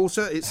bizarre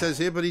reporter, it says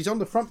here, but he's on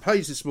the front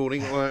page this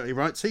morning.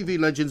 Right, TV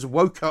legends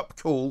woke up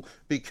call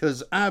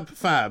because Ab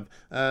Fab,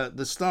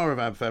 the star of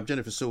Ab Fab,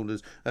 Jennifer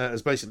Saunders,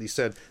 has basically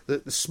said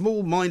that the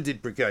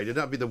small-minded brigade, and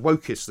that'd be the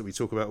wokists that we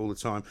talk about all the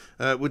time,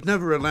 would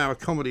never allow a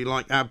comedy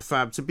like Ab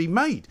Fab to be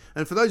made.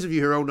 And for those of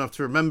you who are old enough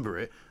to remember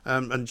it,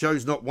 and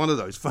Joe's not one of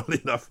those,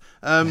 funnily enough,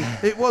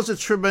 it was a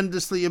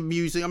tremendously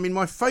amusing,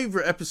 my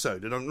favourite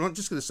episode, and I'm not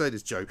just going to say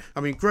this, Joe,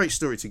 great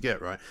story to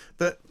get, right?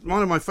 But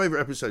one of my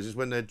favourite episodes is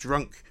when they're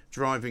drunk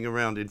driving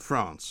around in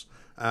France,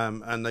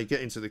 and they get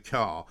into the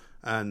car,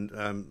 and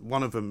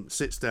one of them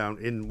sits down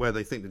in where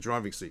they think the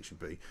driving seat should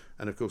be,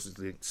 and of course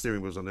the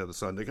steering wheel's on the other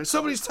side, and they go,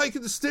 somebody's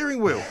taken the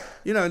steering wheel,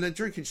 and they're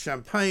drinking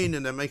champagne,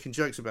 and they're making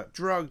jokes about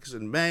drugs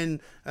and men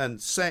and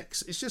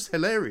sex. It's just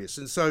hilarious.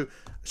 And so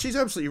she's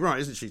absolutely right,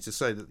 isn't she, to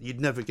say that you'd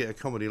never get a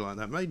comedy like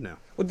that made now.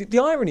 Well, the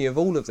irony of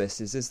all of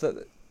this is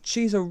that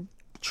she's a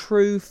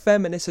true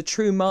feminist, a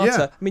true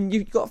martyr. Yeah.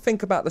 You've got to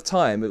think about the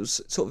time. It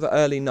was sort of the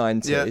early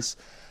 90s.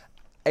 Yeah.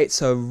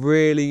 It's a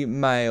really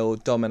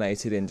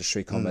male-dominated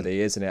industry comedy,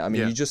 isn't it?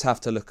 You just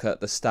have to look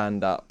at the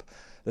stand-ups.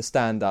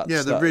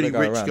 Yeah, the really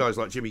rich guys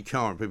like Jimmy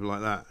Carr and people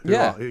like that,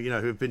 who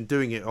have been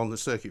doing it on the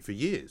circuit for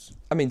years.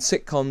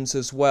 Sitcoms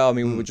as well.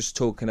 We were just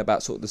talking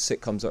about sort of the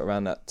sitcoms that were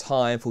around that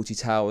time, Fawlty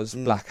Towers,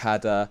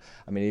 Blackadder.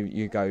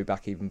 You go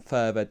back even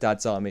further,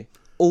 Dad's Army,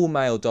 all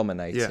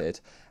male-dominated.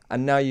 Yeah.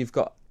 And now you've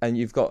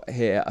got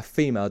here a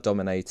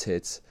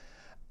female-dominated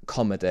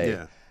comedy.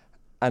 Yeah.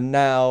 And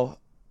now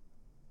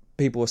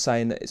people are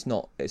saying that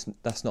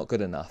that's not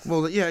good enough.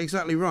 Well, yeah,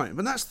 exactly right.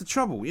 But that's the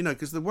trouble,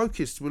 because the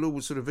wokists will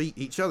always sort of eat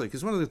each other.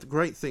 Because one of the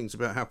great things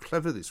about how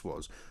clever this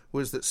was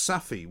that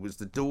Safi was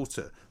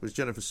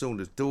Jennifer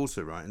Saunders'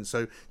 daughter, right? And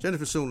so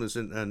Jennifer Saunders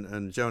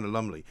and Joanna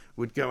Lumley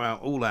would go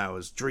out all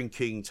hours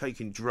drinking,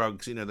 taking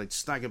drugs. They'd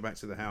stagger back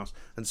to the house,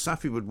 and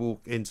Safi would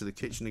walk into the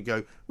kitchen and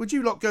go, "Would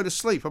you lot go to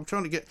sleep? I'm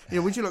trying to get,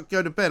 would you lot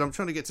go to bed? I'm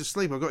trying to get to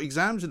sleep. I've got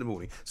exams in the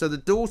morning." So the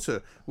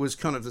daughter was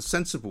kind of the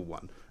sensible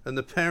one, and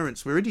the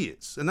parents were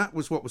idiots, and that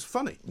was what was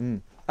funny.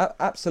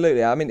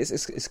 Absolutely. I mean,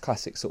 it's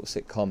classic sort of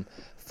sitcom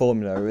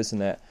formula,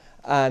 isn't it?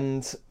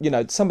 And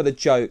some of the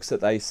jokes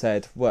that they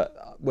said were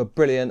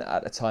brilliant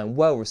at the time,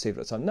 well received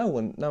at the time. No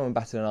one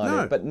batted an eyelid.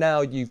 No. But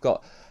now you've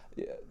got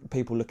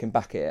people looking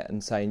back at it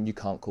and saying you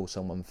can't call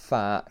someone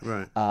fat.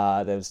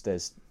 Right.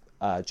 There's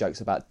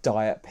jokes about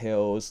diet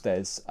pills.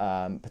 There's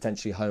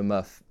potentially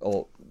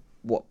or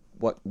what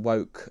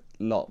woke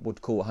lot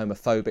would call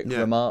homophobic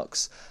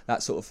remarks,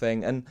 that sort of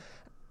thing.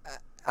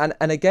 And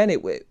again,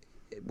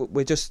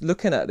 we're just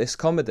looking at this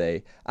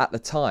comedy at the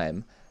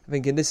time,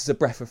 thinking this is a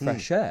breath of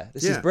fresh air.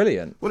 This is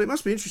brilliant. Well, it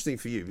must be interesting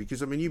for you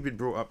because, you've been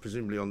brought up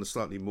presumably on the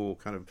slightly more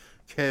kind of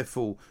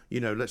careful,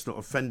 let's not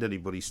offend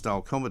anybody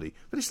style comedy.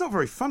 But it's not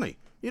very funny,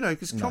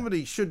 because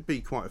comedy should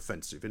be quite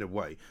offensive in a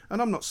way.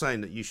 And I'm not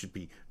saying that you should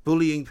be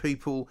bullying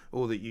people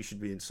or that you should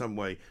be in some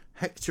way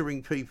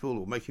hectoring people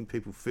or making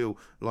people feel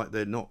like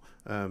they're not,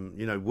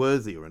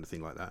 worthy or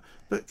anything like that.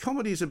 But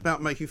comedy is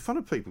about making fun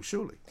of people,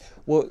 surely.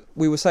 Well,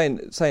 we were saying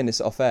this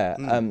off air.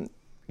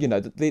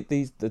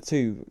 The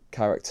two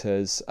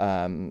characters,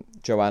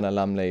 Joanna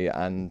Lumley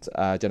and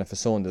Jennifer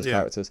Saunders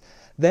characters,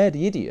 they're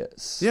the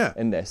idiots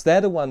in this.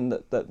 They're the one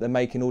that they're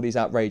making all these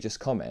outrageous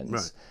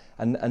comments,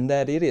 and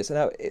they're the idiots.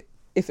 Now,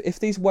 if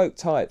these woke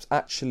types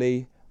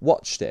actually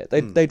watched it,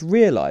 they'd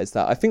realise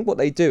that. I think what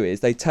they do is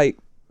they take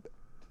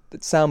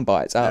sound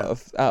bites out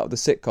of the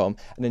sitcom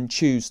and then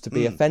choose to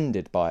be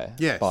offended by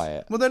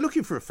it. Well, they're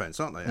looking for offence,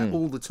 aren't they?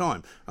 All the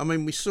time. I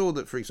mean, we saw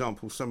that, for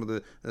example, some of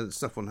the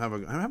stuff on Have I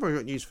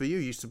Got News for You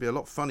used to be a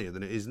lot funnier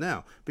than it is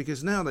now,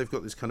 because now they've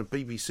got this kind of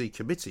BBC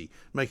committee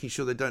making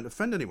sure they don't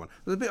offend anyone.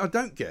 But the bit I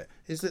don't get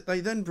is that they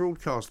then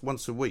broadcast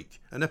once a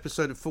week an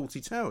episode of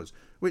Fawlty Towers,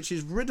 which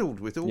is riddled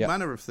with all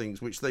manner of things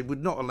which they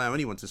would not allow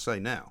anyone to say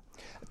now.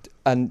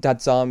 And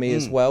Dad's Army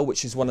as well,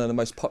 which is one of the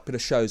most popular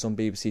shows on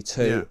BBC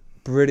Two. Yeah.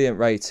 Brilliant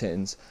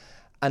ratings.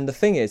 And the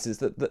thing is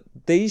that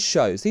these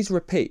shows, these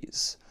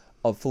repeats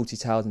of Fawlty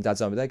Towers and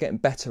Dad's Army, they're getting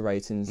better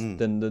ratings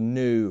than the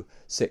new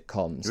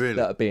sitcoms that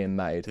are being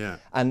made. Yeah.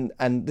 And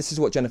this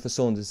is what Jennifer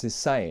Saunders is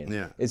saying,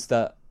 is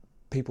that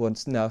people are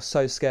now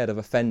so scared of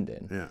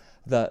offending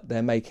that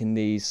they're making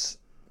these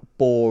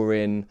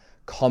boring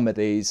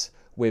comedies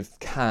with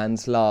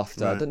canned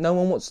laughter that no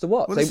one wants to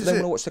watch. Well, they want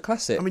to watch the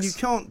classics. I mean, you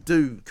can't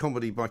do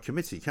comedy by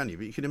committee, can you?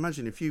 But you can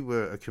imagine if you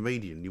were a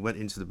comedian, you went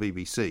into the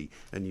BBC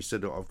and you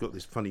said, I've got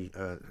this funny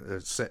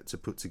set to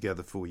put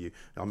together for you.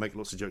 I'll make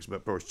lots of jokes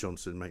about Boris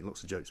Johnson, make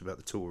lots of jokes about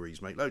the Tories,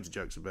 make loads of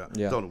jokes about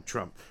Donald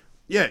Trump.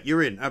 Yeah,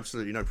 you're in.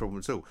 Absolutely no problem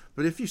at all.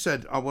 But if you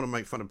said, I want to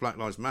make fun of Black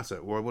Lives Matter,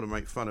 or I want to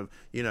make fun of,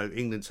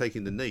 England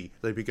taking the knee,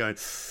 they'd be going,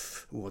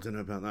 I don't know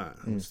about that.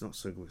 It's not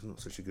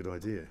such a good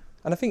idea.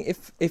 And I think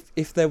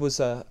if there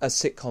was a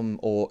sitcom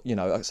or,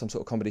 some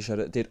sort of comedy show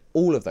that did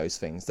all of those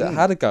things, that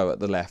had a go at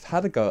the left,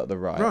 had a go at the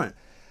right,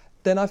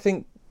 then I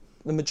think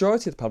the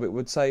majority of the public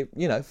would say,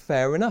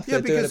 fair enough.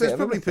 Yeah, because there's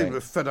probably everything. people who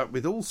are fed up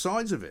with all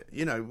sides of it.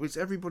 With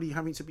everybody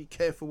having to be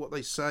careful what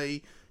they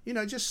say.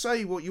 Just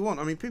say what you want.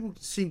 I mean, people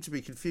seem to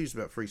be confused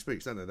about free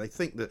speech, don't they? They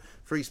think that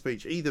free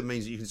speech either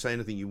means that you can say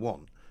anything you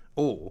want,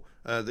 or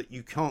that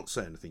you can't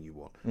say anything you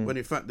want, when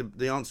in fact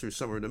the answer is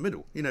somewhere in the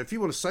middle. If you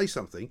want to say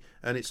something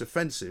and it's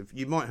offensive,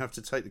 you might have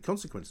to take the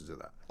consequences of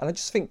that. And I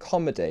just think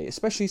comedy,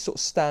 especially sort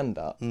of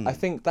stand-up, I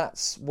think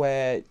that's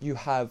where you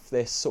have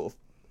this sort of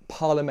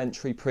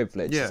parliamentary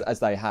privilege, as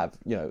they have,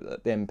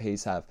 that the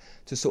MPs have,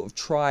 to sort of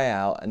try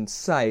out and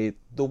say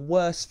the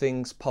worst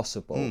things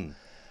possible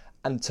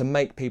and to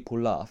make people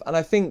laugh. And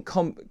I think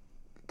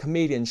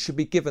comedians should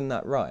be given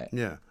that right.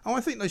 Yeah. Oh,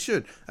 I think they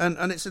should.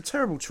 And it's a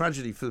terrible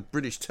tragedy for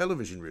British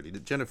television, really,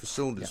 that Jennifer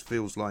Saunders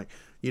feels like,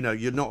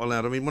 you're not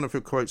allowed. I mean, one of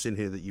her quotes in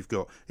here that you've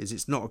got is,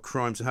 it's not a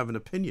crime to have an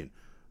opinion.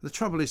 The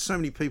trouble is so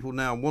many people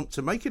now want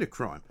to make it a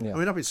crime. Yeah. I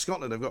mean, up in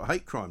Scotland, they've got a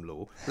hate crime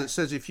law that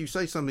says if you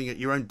say something at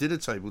your own dinner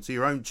table to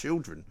your own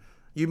children,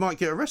 you might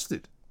get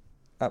arrested.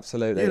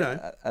 Absolutely.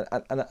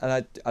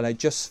 And I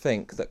just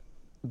think that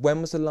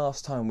when was the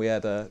last time we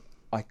had a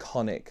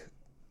iconic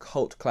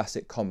cult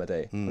classic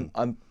comedy?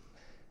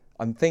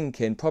 I'm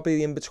thinking probably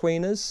The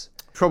In-Betweeners.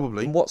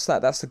 Probably. And what's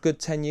that? That's a good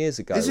 10 years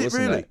ago, Is it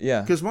wasn't really? it? Yeah.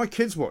 Because my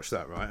kids watched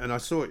that, right? And I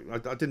saw it.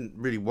 I didn't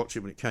really watch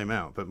it when it came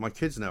out, but my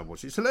kids now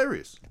watch it. It's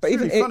hilarious. But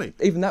even really funny.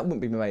 Even that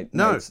wouldn't be made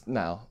now.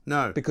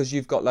 No. Because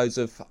you've got loads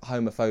of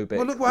homophobic.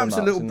 Well, look what happens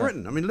to Little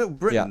Britain. I mean, Little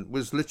Britain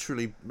was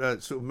literally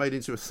sort of made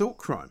into a thought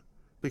crime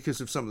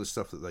because of some of the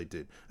stuff that they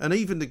did. And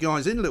even the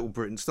guys in Little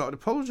Britain started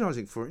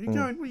apologising for it. You're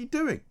going, what are you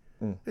doing?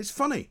 It's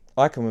funny.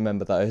 I can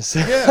remember those.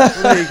 Yeah,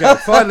 well, there you go.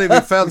 Finally, we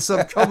found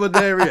some common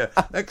area.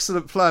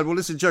 Excellent plan. Well,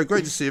 listen, Joe,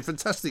 great to see you.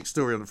 Fantastic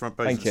story on the front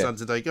page of the Sun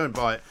today. Go and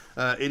buy it.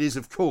 It is,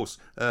 of course,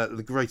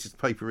 the greatest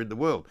paper in the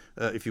world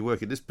if you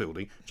work in this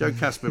building. Joe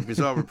Casper,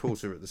 bizarre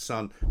reporter at the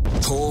Sun.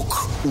 Talk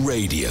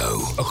Radio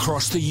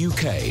across the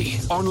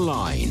UK,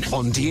 online,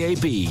 on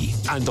DAB,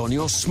 and on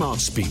your smart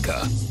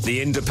speaker.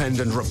 The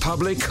Independent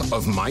Republic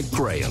of Mike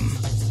Graham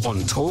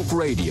on Talk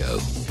Radio.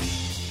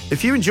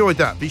 If you enjoyed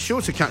that, be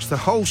sure to catch the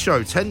whole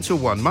show 10 till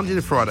 1, Monday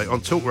to Friday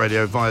on Talk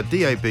Radio via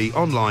DAB,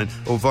 online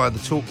or via the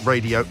Talk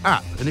Radio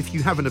app. And if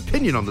you have an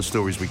opinion on the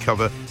stories we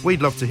cover,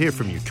 we'd love to hear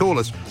from you. Call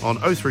us on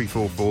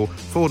 0344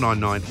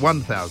 499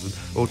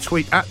 1000 or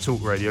tweet at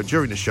Talk Radio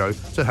during the show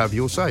to have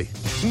your say.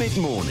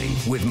 Mid-morning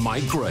with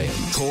Mike Graham.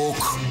 Talk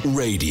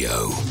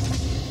Radio.